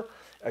culture,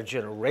 a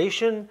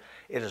generation.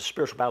 It is a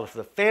spiritual battle for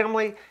the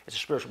family. It's a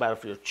spiritual battle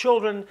for your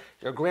children,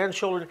 your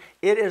grandchildren.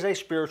 It is a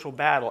spiritual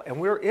battle, and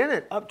we're in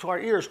it up to our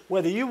ears,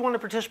 whether you want to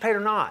participate or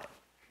not.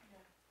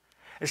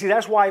 And see,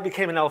 that's why it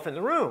became an elephant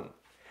in the room.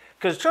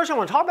 Because church don't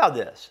want to talk about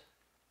this.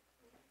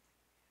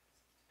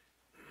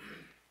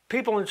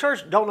 People in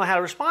church don't know how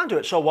to respond to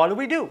it. So what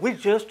do? We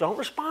just don't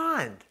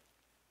respond.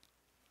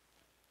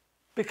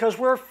 Because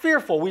we're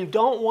fearful. We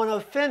don't want to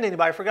offend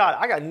anybody for God.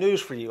 I got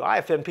news for you. I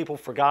offend people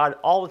for God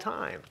all the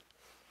time.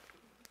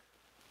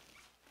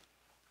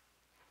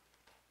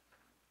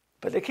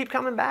 But they keep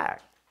coming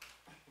back.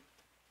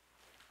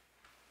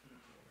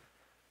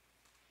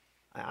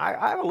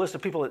 I have a list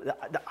of people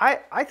that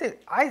I think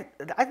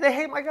they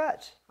hate my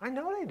guts. I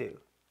know they do.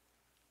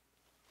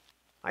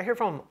 I hear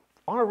from them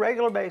on a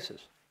regular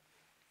basis.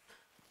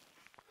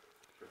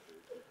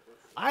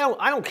 I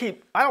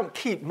don't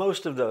keep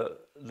most of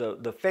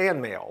the fan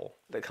mail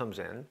that comes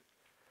in,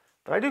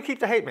 but I do keep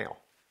the hate mail.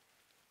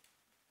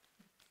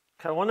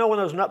 I want to know when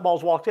those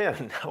nutballs walked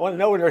in. I want to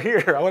know when they're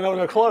here. I want to know when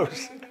they're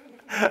close.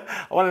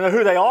 I want to know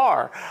who they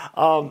are.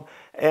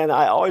 And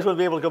I always want to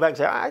be able to go back and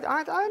say, I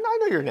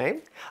know your name.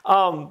 We'd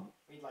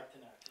like to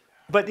know too.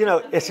 But you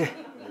know, it's.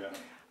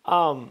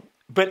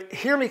 But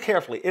hear me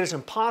carefully. It is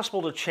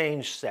impossible to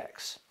change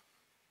sex.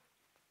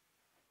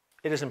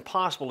 It is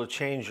impossible to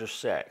change your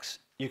sex.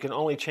 You can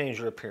only change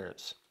your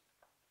appearance.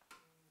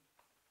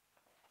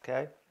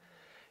 Okay?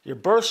 Your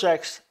birth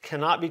sex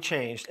cannot be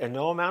changed, and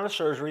no amount of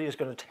surgery is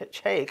going to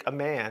take a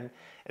man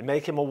and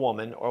make him a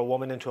woman or a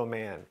woman into a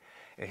man.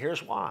 And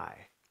here's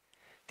why.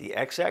 The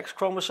XX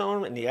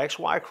chromosome and the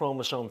XY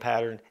chromosome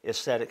pattern is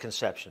set at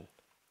conception.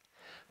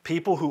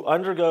 People who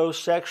undergo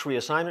sex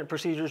reassignment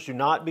procedures do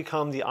not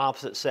become the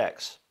opposite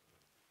sex.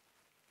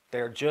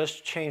 They're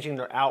just changing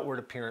their outward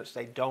appearance.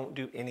 They don't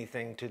do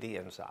anything to the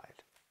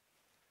inside.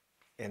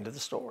 End of the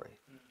story.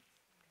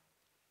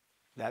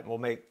 That will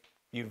make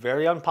you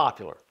very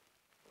unpopular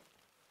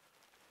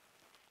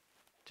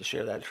to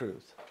share that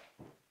truth.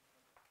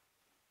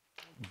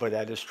 But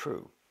that is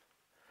true.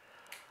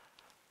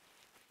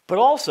 But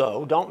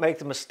also, don't make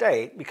the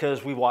mistake,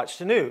 because we watch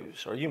the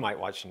news, or you might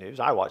watch the news,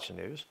 I watch the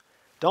news,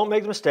 don't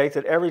make the mistake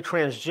that every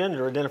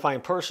transgender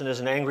identifying person is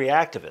an angry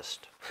activist.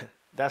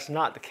 That's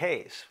not the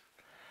case.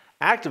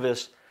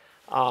 Activists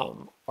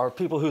are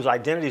people whose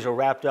identities are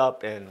wrapped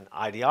up in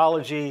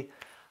ideology,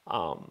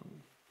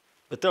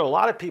 but there are a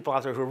lot of people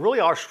out there who really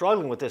are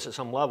struggling with this at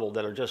some level,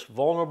 that are just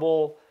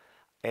vulnerable,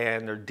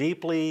 and they're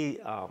deeply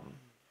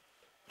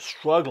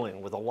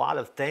struggling with a lot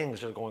of things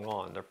that are going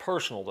on. They're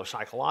personal, they're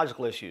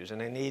psychological issues, and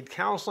they need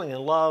counseling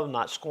and love,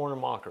 not scorn or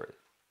mockery.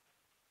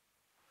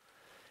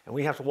 And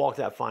we have to walk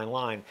that fine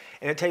line.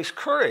 And it takes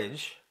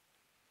courage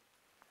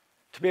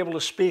to be able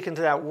to speak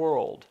into that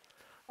world.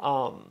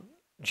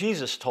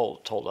 Jesus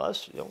told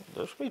us, you know,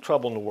 there's going to be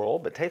trouble in the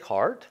world, but take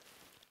heart.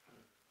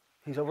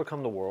 He's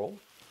overcome the world.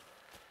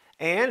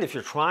 And if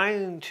you're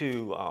trying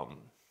to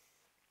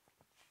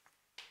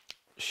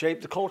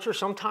shape the culture,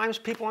 sometimes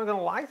people aren't going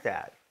to like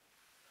that.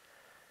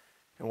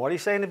 And what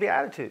he's saying to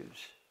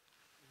Beatitudes?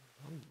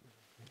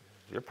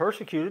 You're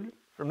persecuted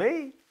for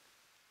me,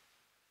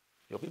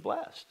 you'll be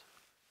blessed.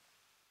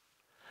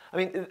 I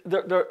mean,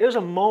 there is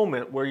a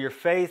moment where your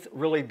faith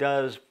really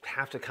does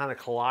have to kind of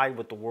collide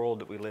with the world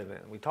that we live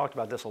in. We talked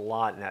about this a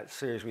lot in that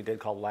series we did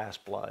called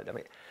Last Blood. I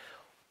mean,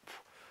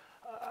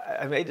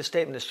 I made the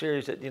statement in the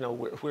series that, you know,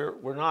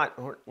 we're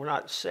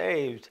not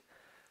saved.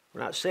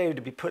 We're not saved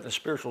to be put in a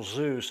spiritual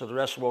zoo so the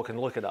rest of the world can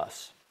look at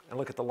us and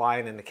look at the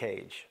lion in the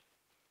cage.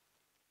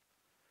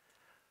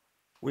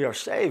 We are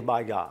saved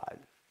by God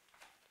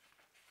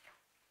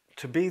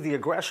to be the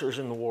aggressors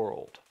in the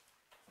world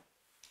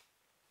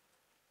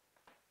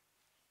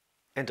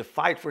and to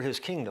fight for his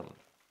kingdom.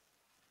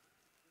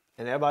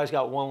 And everybody's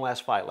got one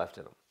last fight left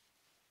in them.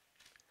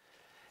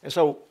 And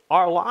so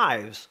our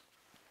lives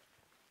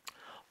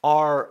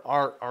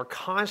are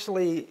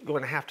constantly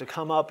going to have to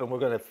come up, and we're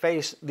going to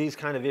face these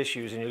kind of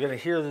issues, and you're going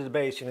to hear the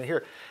debates, you're going to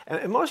hear,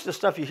 and most of the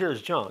stuff you hear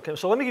is junk. And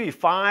so let me give you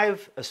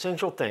 5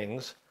 essential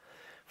things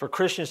for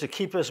Christians to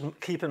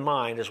keep in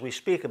mind as we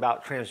speak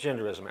about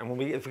transgenderism.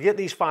 And if we get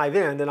these 5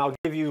 in, then I'll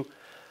give you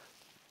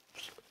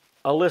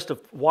a list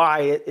of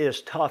why it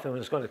is tough and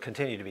it's going to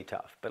continue to be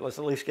tough. But let's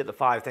at least get the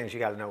 5 things you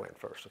got to know in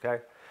first, okay?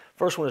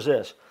 First one is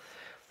this.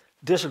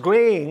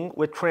 Disagreeing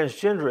with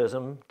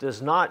transgenderism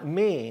does not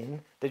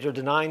mean that you're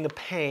denying the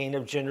pain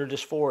of gender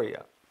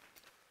dysphoria.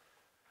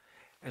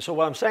 And so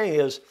what I'm saying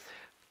is,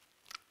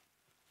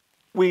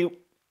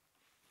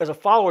 as a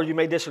follower, you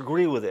may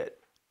disagree with it,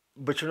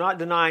 but you're not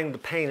denying the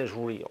pain is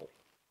real.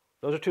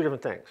 Those are 2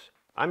 different things.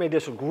 I may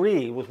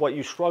disagree with what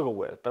you struggle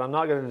with, but I'm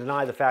not going to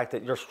deny the fact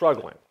that you're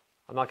struggling.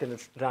 I'm not going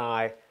to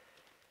deny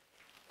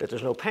that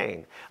there's no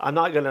pain. I'm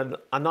not going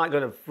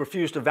to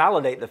refuse to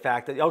validate the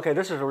fact that, okay,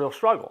 this is a real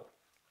struggle.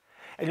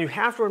 And you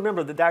have to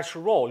remember that that's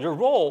your role. Your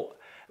role,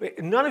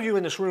 none of you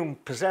in this room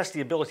possess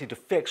the ability to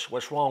fix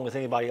what's wrong with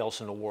anybody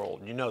else in the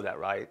world. You know that,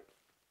 right?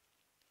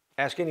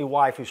 Ask any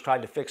wife who's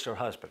tried to fix her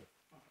husband.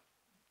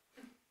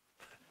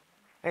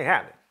 Ain't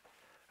happening,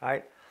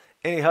 right?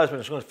 Any husband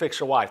who's going to fix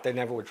their wife, they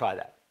never would try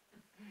that.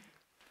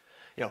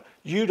 You know,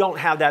 you don't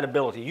have that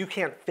ability. You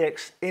can't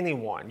fix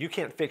anyone. You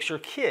can't fix your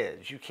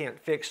kids. You can't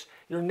fix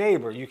your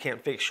neighbor. You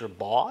can't fix your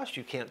boss.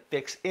 You can't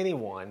fix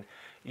anyone.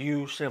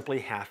 You simply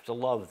have to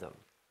love them.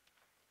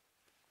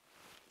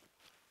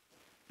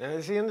 And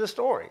it's the end of the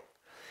story.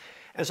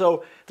 And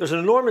so there's an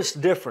enormous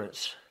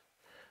difference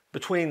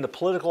between the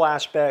political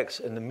aspects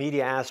and the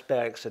media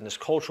aspects and this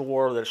culture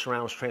war that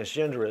surrounds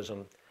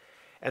transgenderism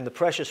and the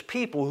precious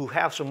people who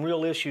have some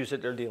real issues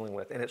that they're dealing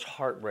with. And it's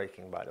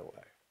heartbreaking, by the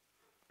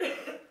way.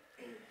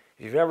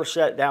 If you've ever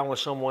sat down with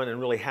someone and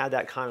really had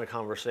that kind of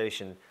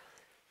conversation,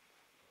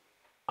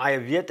 I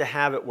have yet to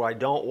have it where I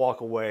don't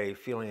walk away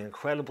feeling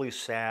incredibly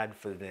sad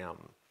for them.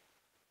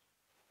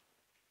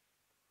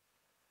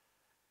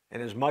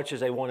 And as much as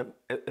they want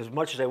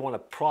to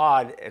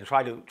prod and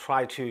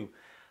try to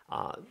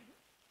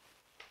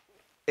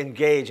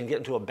engage and get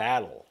into a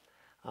battle,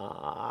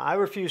 I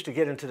refuse to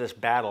get into this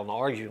battle and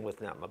arguing with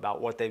them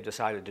about what they've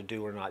decided to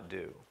do or not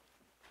do.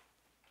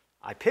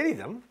 I pity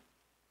them,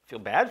 feel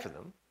bad for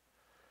them,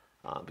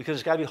 because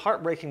it's got to be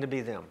heartbreaking to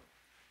be them.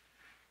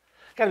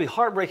 It's got to be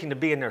heartbreaking to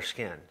be in their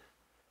skin.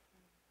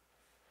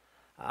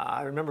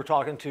 I remember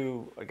talking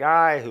to a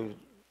guy who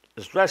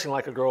is dressing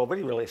like a girl, but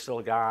he really is still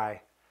a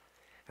guy.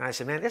 And I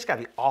said, man, it's got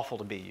to be awful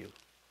to be you.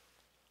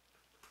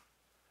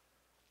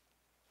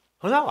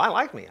 Well, no, I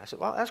like me. I said,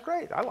 well, that's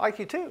great. I like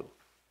you too.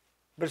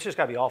 But it's just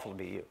got to be awful to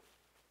be you.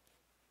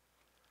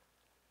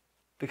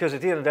 Because at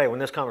the end of the day, when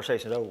this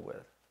conversation is over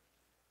with,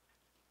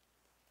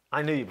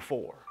 I knew you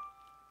before.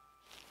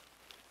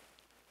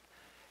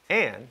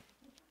 And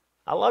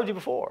I loved you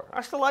before.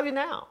 I still love you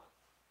now.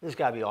 This has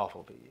got to be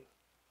awful to be you.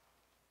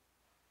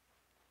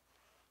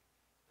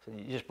 So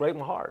you just break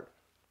my heart.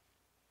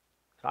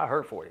 So I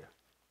hurt for you.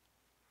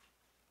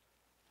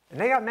 And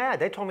they got mad.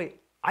 They told me,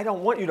 I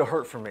don't want you to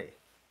hurt for me.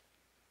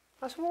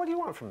 I said, well, what do you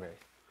want from me?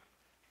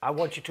 I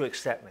want you to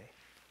accept me.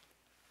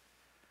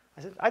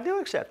 I said, I do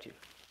accept you.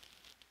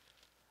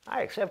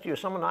 I accept you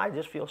as someone I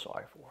just feel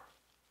sorry for.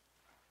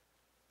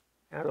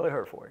 And I really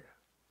hurt for you.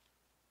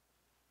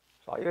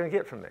 That's all you're going to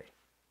get from me.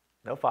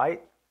 No fight.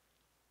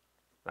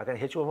 I'm not going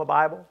to hit you with my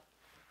Bible. I'm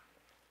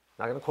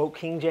not going to quote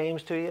King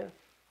James to you.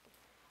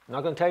 I'm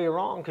not going to tell you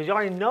wrong, because you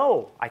already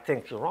know I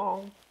think you're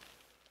wrong.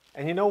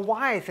 And you know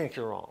why I think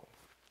you're wrong.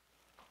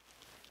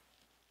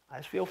 I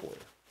just feel for you.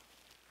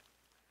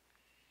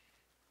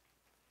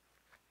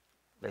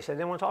 They said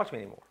they didn't want to talk to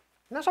me anymore.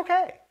 And that's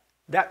okay.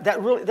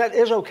 That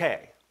is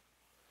okay.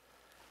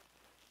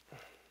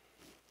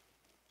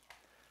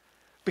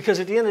 Because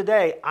at the end of the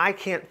day, I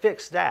can't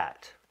fix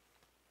that.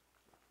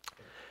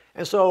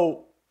 And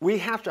so we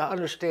have to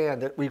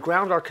understand that we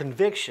ground our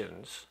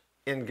convictions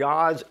in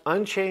God's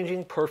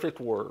unchanging, perfect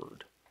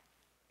word.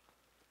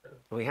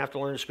 And we have to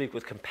learn to speak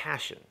with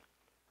compassion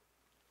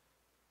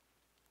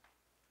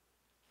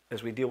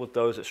as we deal with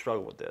those that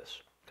struggle with this.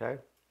 Okay?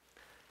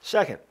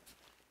 Second,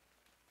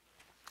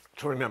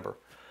 to remember,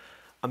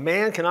 a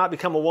man cannot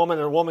become a woman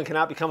and a woman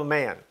cannot become a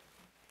man.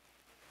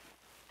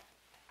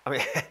 I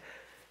mean,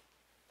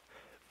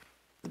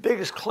 the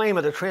biggest claim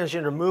of the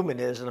transgender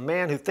movement is that a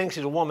man who thinks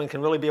he's a woman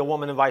can really be a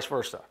woman and vice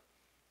versa.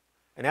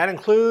 And that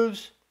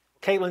includes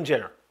Caitlyn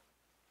Jenner.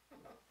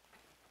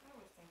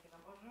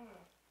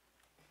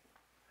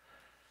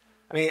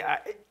 I mean,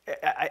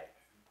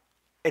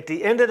 at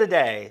the end of the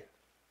day,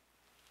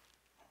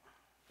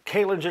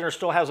 Caitlyn Jenner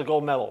still has a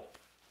gold medal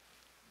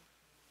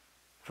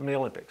from the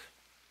Olympics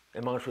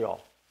in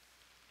Montreal.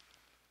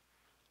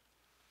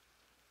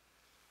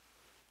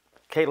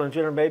 Caitlyn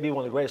Jenner may be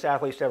one of the greatest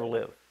athletes to ever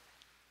live.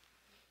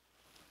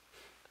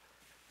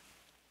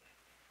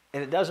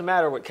 And it doesn't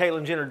matter what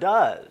Caitlyn Jenner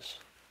does.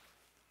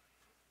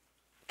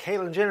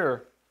 Caitlyn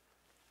Jenner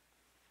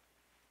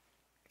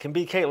can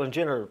be Caitlyn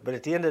Jenner, but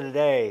at the end of the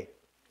day,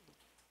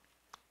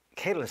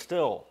 Caitlyn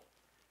still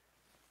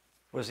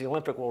was the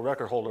Olympic world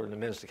record holder in the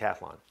men's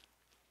decathlon.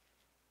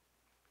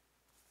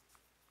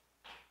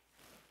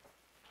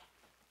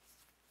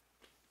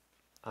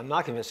 I'm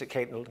not convinced that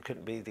Caitlyn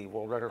couldn't be the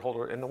world record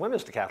holder in the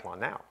women's decathlon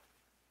now,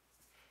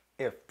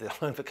 if the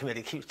Olympic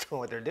Committee keeps doing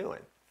what they're doing.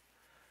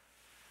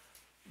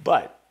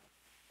 But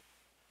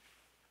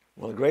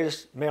one of the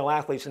greatest male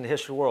athletes in the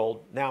history of the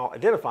world now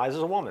identifies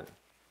as a woman.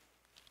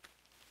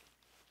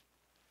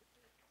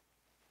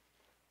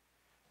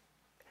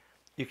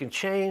 You can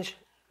change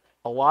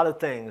a lot of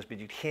things, but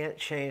you can't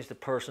change the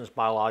person's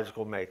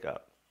biological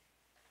makeup.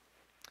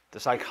 The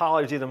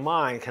psychology of the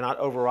mind cannot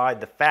override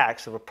the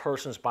facts of a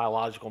person's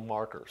biological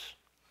markers.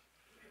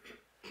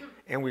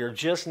 And we are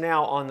just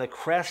now on the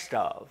crest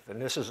of,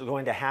 and this is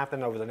going to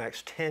happen over the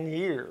next 10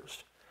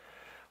 years,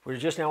 we're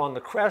just now on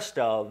the crest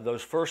of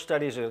those first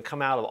studies that have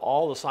come out of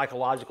all the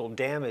psychological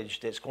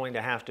damage that's going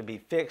to have to be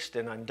fixed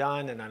and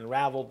undone and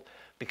unraveled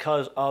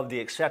because of the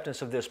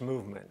acceptance of this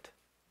movement.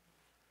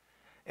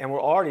 And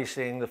we're already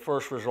seeing the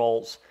first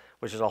results,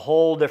 which is a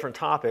whole different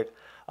topic,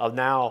 of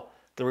now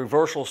the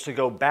reversals to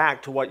go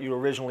back to what you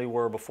originally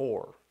were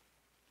before,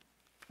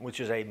 which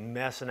is a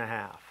mess and a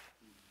half.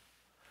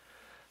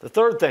 The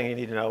third thing you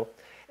need to know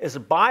is the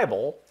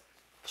Bible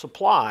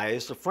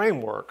supplies the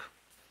framework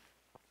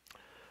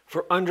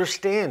for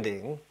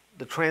understanding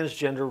the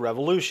transgender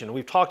revolution.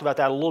 We've talked about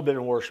that a little bit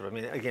in worship. I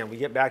mean, again, we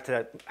get back to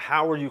that,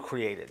 how were you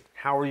created?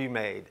 How were you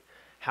made?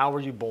 How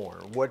were you born?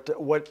 What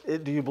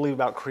do you believe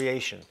about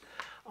creation?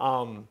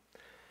 And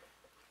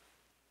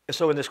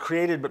so in this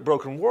created but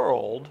broken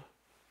world,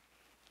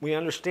 we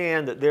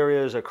understand that there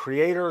is a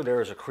creator,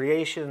 there is a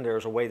creation, there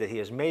is a way that he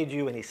has made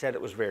you, and he said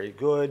it was very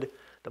good.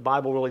 The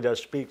Bible really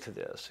does speak to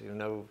this. You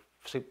know,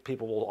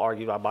 people will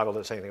argue the Bible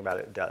doesn't say anything about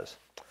it. It does.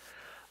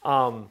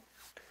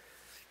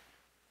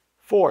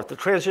 Fourth, the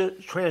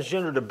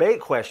transgender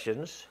debate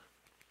questions.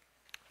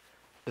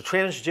 The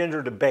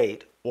transgender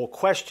debate will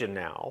question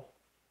now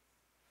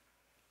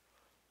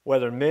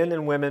whether men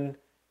and women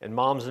and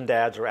moms and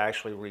dads are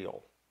actually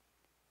real.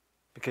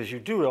 Because you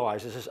do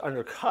realize this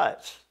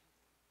undercuts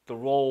the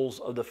roles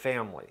of the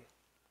family,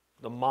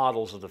 the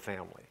models of the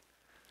family.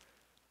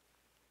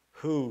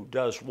 Who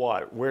does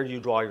what? Where do you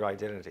draw your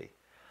identity?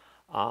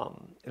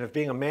 And if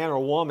being a man or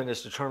a woman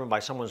is determined by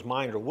someone's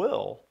mind or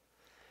will,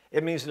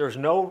 it means there's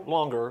no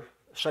longer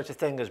such a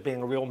thing as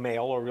being a real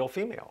male or a real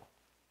female.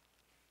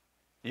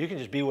 You can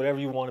just be whatever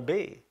you want to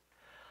be.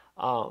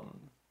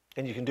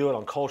 And you can do it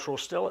on cultural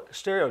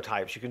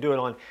stereotypes. You can do it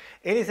on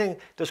anything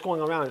that's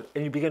going around,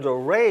 and you begin to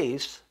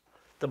erase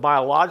the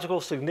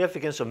biological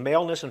significance of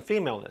maleness and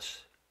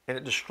femaleness. And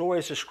it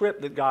destroys the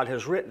script that God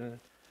has written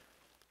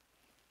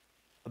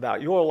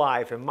about your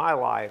life and my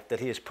life that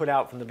he has put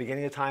out from the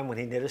beginning of time when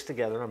he knit us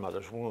together in our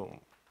mother's womb.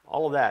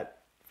 All of that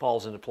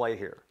falls into play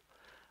here.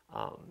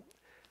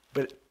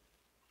 But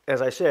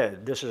as I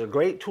said, this is a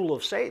great tool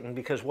of Satan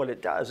because what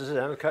it does is it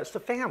undercuts the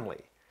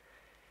family.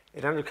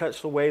 It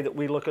undercuts the way that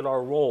we look at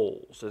our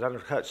roles. It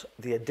undercuts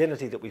the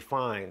identity that we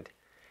find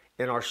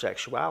in our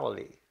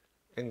sexuality.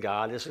 And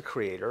God is the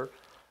creator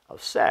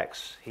of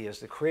sex. He is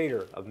the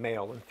creator of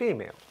male and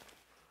female.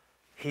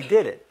 He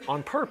did it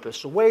on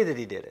purpose, the way that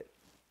he did it.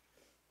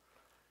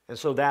 And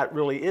so that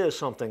really is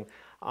something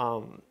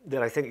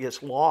that I think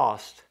gets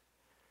lost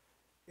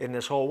in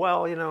this whole,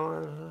 well, you know,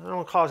 I don't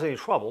want to cause any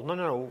trouble.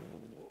 No.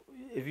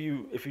 If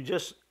you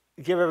just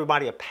give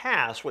everybody a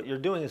pass, what you're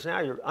doing is now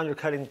you're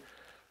undercutting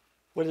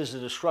what is the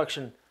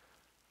destruction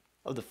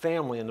of the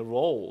family and the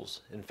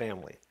roles in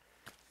family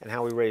and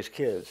how we raise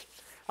kids.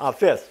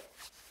 Fifth,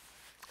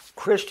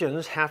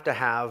 Christians have to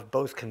have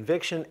both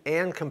conviction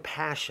and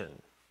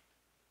compassion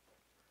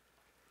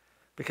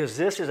because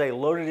this is a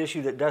loaded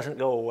issue that doesn't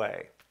go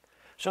away.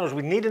 So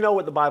we need to know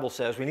what the Bible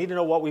says. We need to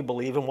know what we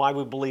believe and why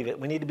we believe it.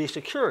 We need to be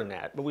secure in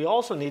that. But we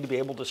also need to be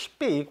able to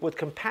speak with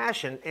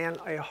compassion and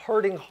a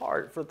hurting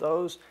heart for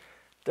those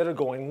that are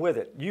going with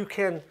it. You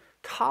can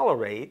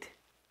tolerate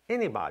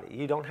anybody.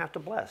 You don't have to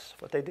bless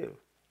what they do.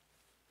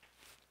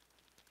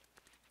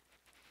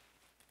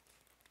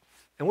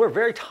 And we're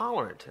very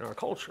tolerant in our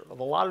culture of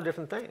a lot of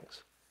different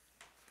things.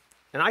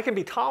 And I can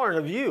be tolerant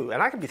of you,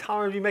 and I can be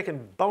tolerant of you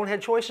making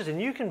bonehead choices,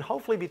 and you can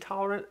hopefully be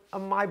tolerant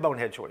of my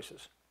bonehead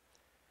choices.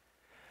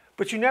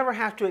 But you never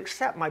have to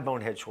accept my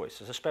bonehead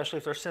choices, especially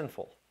if they're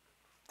sinful.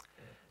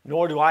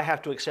 Nor do I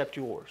have to accept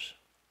yours.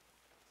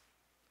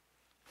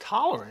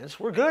 Tolerance,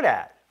 we're good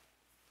at.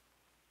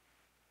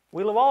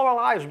 We live all our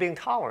lives being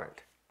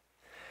tolerant.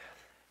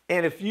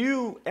 And if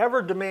you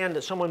ever demand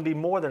that someone be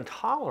more than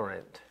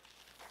tolerant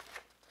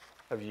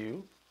of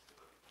you,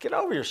 get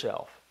over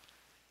yourself.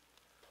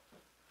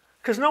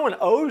 Because no one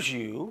owes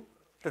you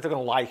that they're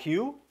going to like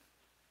you.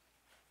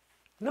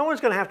 No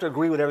one's going to have to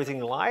agree with everything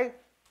you like.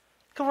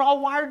 Because we're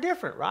all wired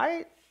different,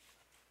 right?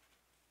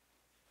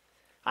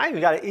 I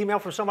even got an email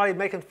from somebody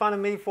making fun of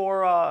me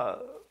for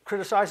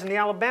criticizing the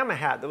Alabama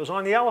hat that was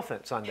on the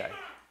elephant Sunday.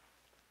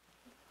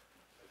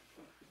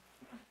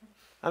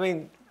 I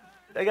mean,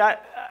 they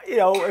got, you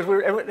know,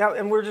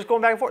 and we're just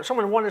going back and forth.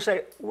 Someone wanted to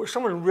say, was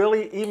someone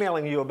really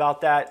emailing you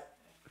about that,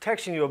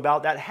 texting you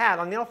about that hat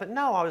on the elephant?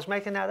 No, I was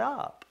making that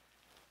up.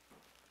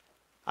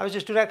 I was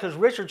just doing that because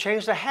Richard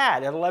changed the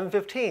hat at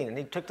 11:15, and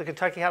he took the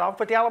Kentucky hat off and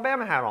put the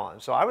Alabama hat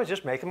on. So I was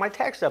just making my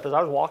text up as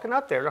I was walking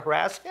up there to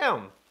harass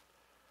him.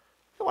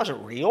 It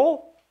wasn't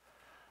real.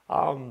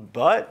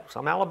 But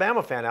some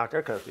Alabama fan out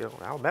there, because, you know,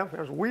 Alabama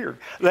fans are weird.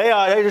 They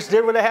just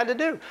did what they had to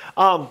do.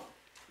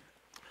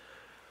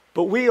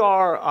 But we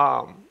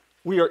are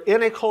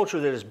in a culture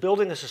that is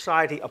building a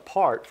society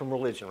apart from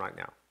religion right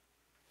now.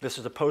 This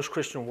is a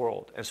post-Christian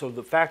world. And so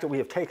the fact that we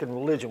have taken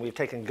religion, we've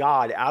taken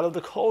God out of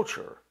the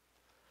culture,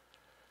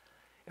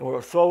 and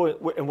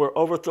we're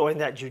overthrowing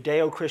that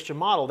Judeo-Christian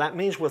model, that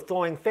means we're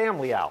throwing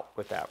family out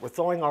with that. We're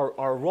throwing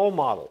our role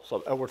models,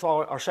 we're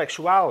throwing our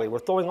sexuality, we're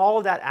throwing all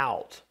of that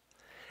out.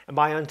 And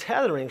by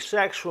untethering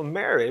sex from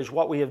marriage,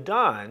 what we have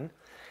done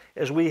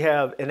is we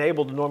have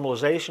enabled the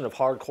normalization of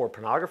hardcore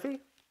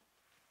pornography,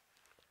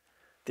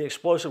 the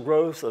explosive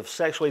growth of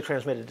sexually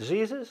transmitted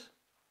diseases,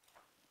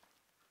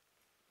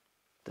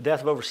 the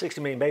death of over 60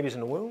 million babies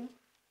in the womb.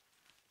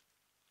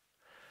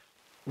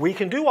 We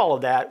can do all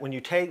of that when you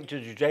take the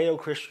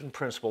Judeo-Christian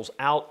principles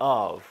out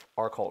of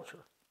our culture.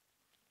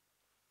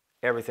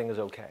 Everything is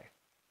okay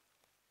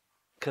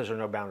because there are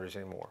no boundaries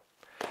anymore.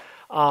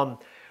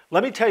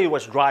 Let me tell you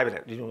what's driving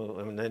it,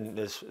 and then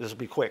this will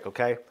be quick,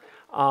 okay?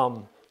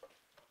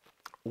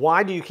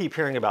 Why do you keep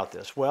hearing about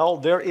this? Well,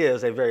 there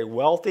is a very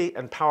wealthy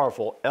and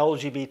powerful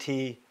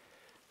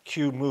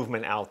LGBTQ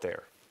movement out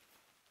there.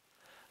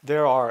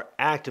 There are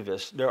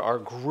activists, there are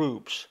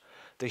groups.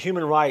 The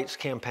Human Rights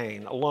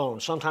Campaign alone,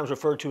 sometimes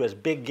referred to as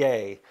Big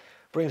Gay,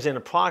 brings in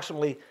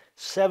approximately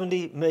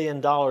 $70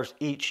 million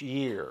each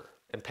year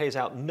and pays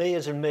out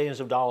millions and millions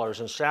of dollars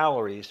in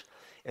salaries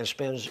and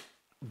spends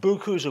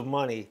bukus of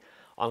money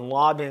on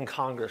lobbying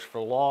Congress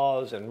for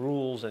laws and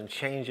rules and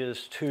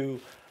changes to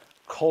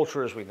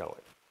culture as we know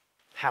it.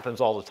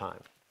 Happens all the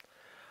time.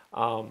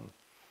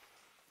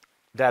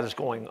 That is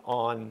going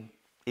on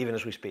even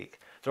as we speak.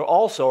 There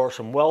also are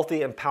some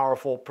wealthy and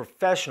powerful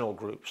professional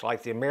groups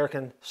like the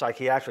American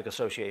Psychiatric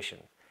Association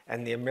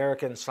and the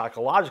American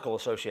Psychological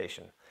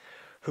Association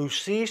who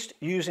ceased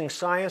using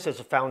science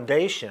as a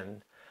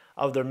foundation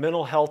of their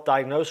mental health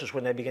diagnosis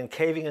when they began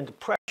caving into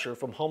pressure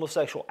from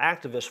homosexual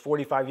activists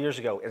 45 years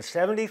ago. In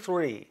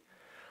 '73,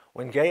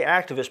 when gay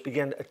activists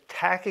began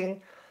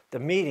attacking the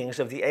meetings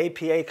of the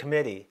APA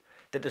committee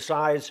that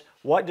decides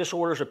what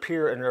disorders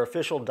appear in their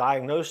official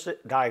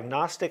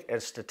diagnostic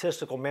and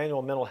statistical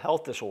manual of mental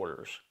health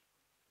disorders.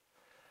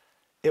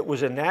 It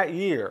was in that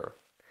year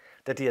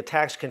that the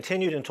attacks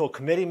continued until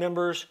committee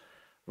members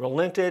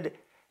relented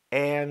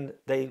and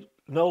they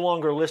no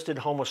longer listed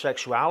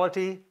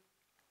homosexuality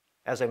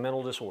as a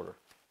mental disorder.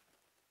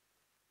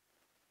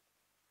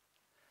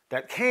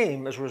 That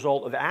came as a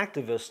result of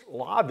activists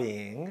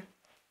lobbying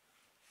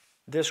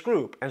this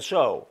group. And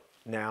so,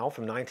 now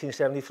from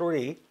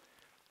 1973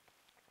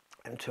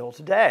 until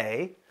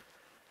today,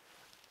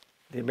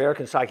 the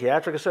American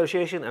Psychiatric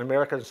Association and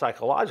American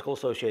Psychological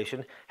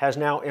Association has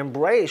now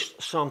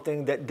embraced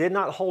something that did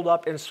not hold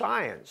up in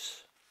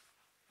science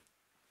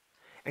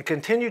and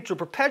continued to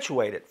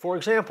perpetuate it. For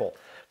example,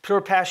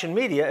 Pure Passion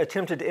Media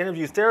attempted to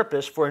interview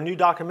therapists for a new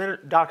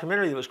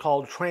documentary that was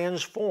called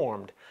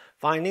Transformed,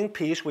 Finding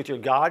Peace with Your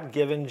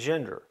God-Given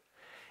Gender.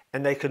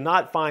 And they could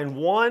not find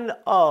one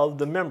of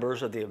the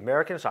members of the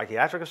American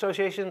Psychiatric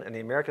Association and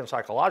the American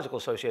Psychological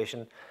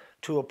Association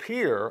to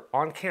appear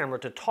on camera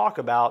to talk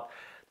about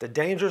the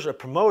dangers of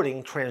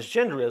promoting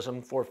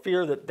transgenderism for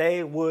fear that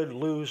they would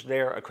lose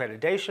their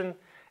accreditation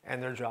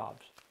and their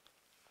jobs.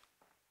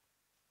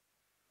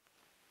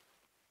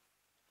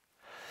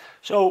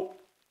 So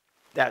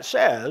that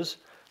says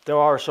there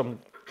are some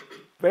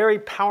very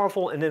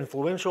powerful and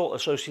influential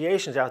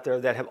associations out there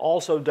that have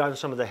also done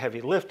some of the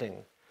heavy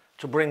lifting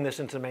to bring this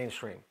into the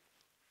mainstream.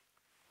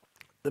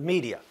 The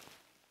media.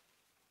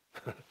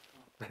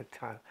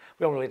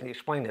 We don't really need to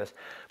explain this.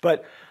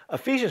 But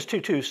Ephesians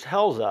 2:2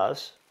 tells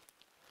us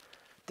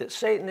that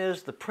Satan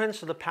is the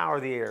prince of the power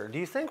of the air. Do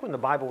you think when the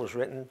Bible was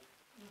written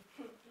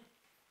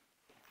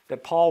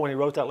that Paul, when he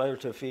wrote that letter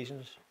to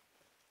Ephesians,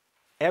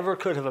 ever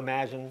could have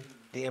imagined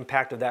the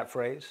impact of that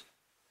phrase?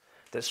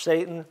 That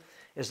Satan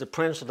is the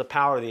prince of the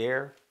power of the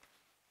air?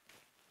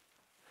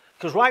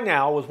 Because right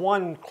now, with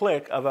one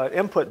click of an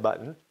input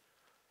button,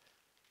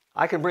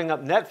 I can bring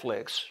up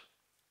Netflix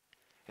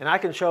and I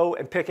can show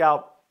and pick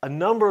out a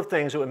number of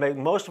things that would make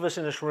most of us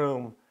in this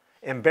room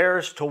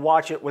embarrassed to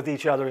watch it with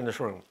each other in this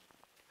room.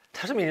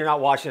 Doesn't mean you're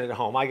not watching it at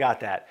home, I got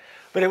that.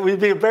 But it would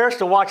be embarrassed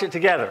to watch it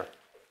together.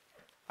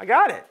 I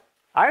got it.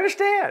 I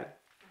understand.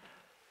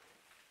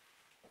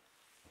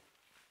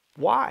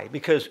 Why?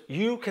 Because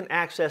you can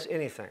access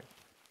anything.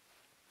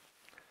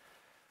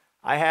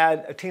 I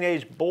had a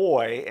teenage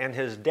boy and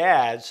his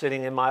dad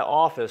sitting in my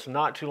office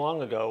not too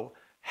long ago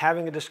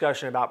having a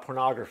discussion about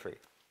pornography.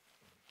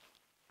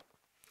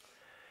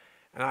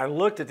 And I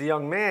looked at the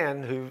young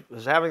man who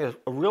was having a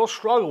real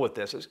struggle with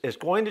this. It's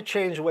going to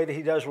change the way that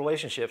he does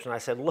relationships. And I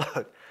said,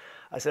 look,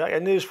 I said, I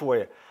got news for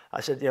you.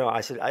 I said,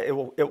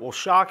 it will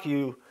shock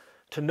you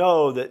to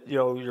know that,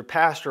 your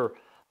pastor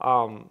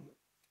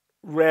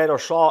read or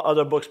saw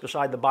other books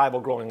beside the Bible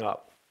growing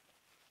up.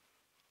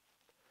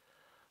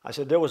 I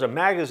said, there was a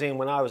magazine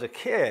when I was a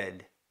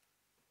kid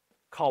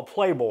called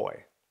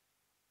Playboy.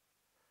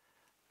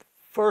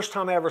 First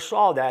time I ever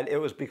saw that, it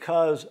was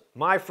because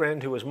my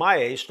friend who was my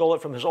age stole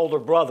it from his older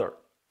brother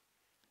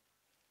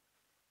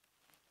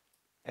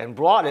and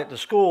brought it to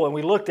school, and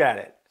we looked at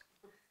it.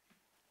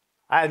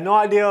 I had no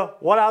idea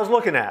what I was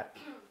looking at.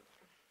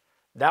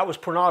 That was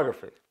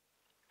pornography.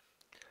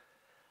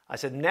 I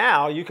said,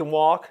 now you can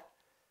walk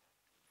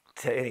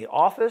to any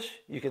office,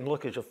 you can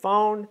look at your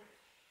phone,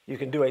 you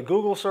can do a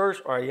Google search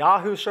or a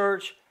Yahoo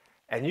search,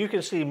 and you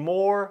can see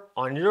more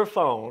on your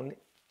phone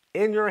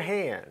in your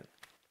hand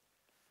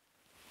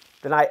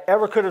than I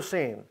ever could have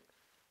seen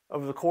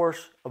over the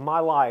course of my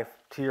life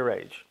to your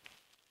age.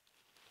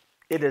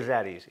 It is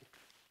that easy.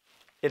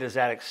 It is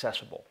that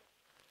accessible.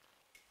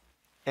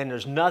 And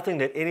there's nothing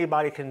that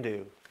anybody can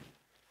do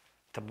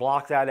to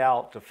block that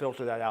out, to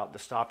filter that out, to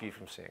stop you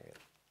from seeing it.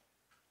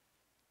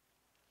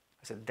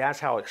 I said, that's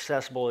how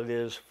accessible it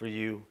is for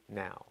you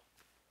now.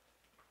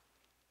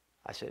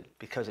 I said,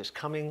 because it's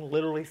coming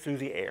literally through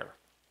the air.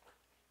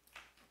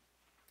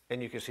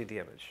 And you can see the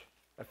image.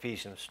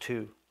 Ephesians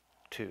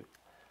 2:2.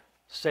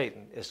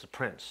 Satan is the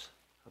prince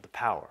of the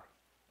power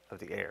of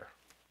the air.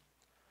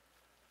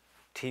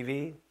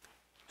 TV,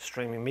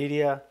 streaming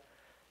media,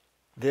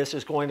 this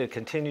is going to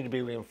continue to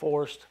be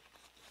reinforced.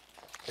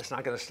 It's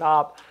not going to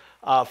stop.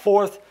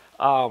 Fourth,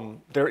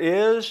 there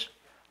is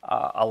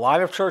a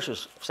line of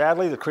churches.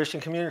 Sadly, the Christian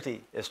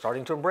community is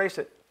starting to embrace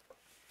it.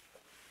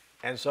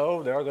 And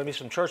so there are going to be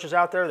some churches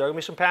out there, there are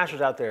going to be some pastors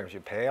out there. If you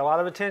pay a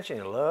lot of attention,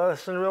 you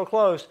listen real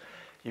close,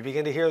 you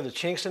begin to hear the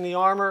chinks in the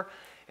armor,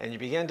 and you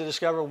begin to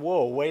discover,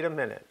 whoa, wait a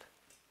minute.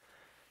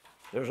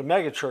 There's a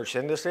mega church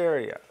in this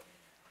area.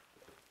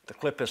 The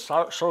clip is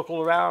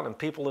circled around, and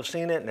people have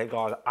seen it, and they've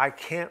gone, I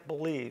can't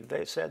believe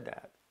they said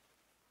that.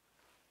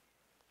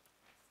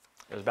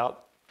 I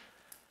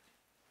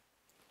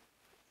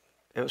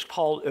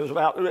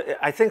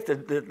think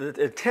the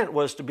intent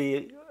was to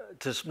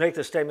make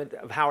the statement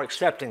of how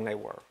accepting they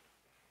were.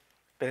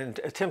 But in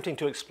attempting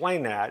to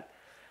explain that,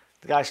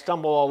 the guy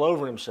stumbled all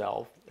over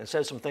himself and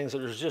said some things that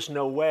there's just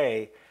no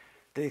way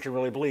that he can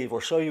really believe,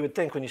 or so you would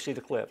think when you see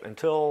the clip,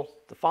 until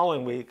the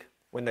following week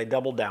when they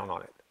doubled down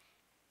on it.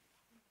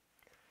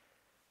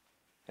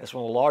 It's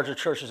one of the larger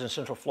churches in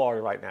Central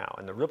Florida right now,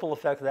 and the ripple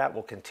effect of that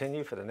will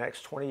continue for the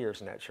next 20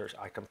 years in that church.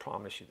 I can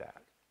promise you that.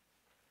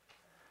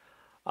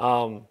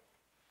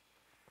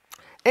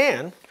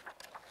 And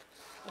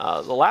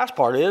the last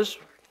part is,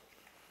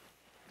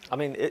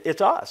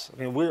 it's us.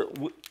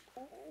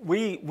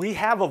 We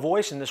have a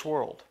voice in this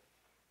world.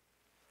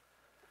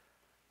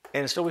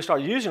 And until we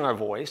start using our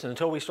voice, and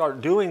until we start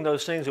doing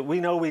those things that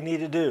we know we need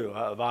to do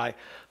by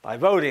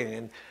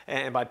voting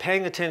and by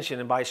paying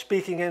attention and by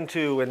speaking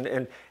into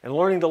and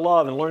learning to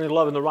love and learning to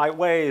love in the right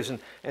ways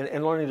and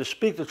learning to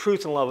speak the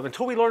truth in love,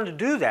 until we learn to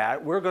do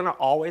that, we're going to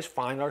always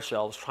find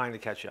ourselves trying to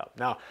catch up.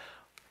 Now,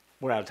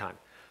 we're out of time.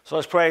 So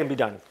let's pray and be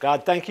done.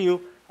 God, thank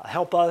you.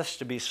 Help us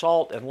to be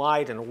salt and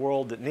light in a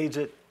world that needs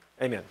it.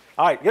 Amen.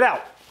 All right, get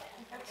out.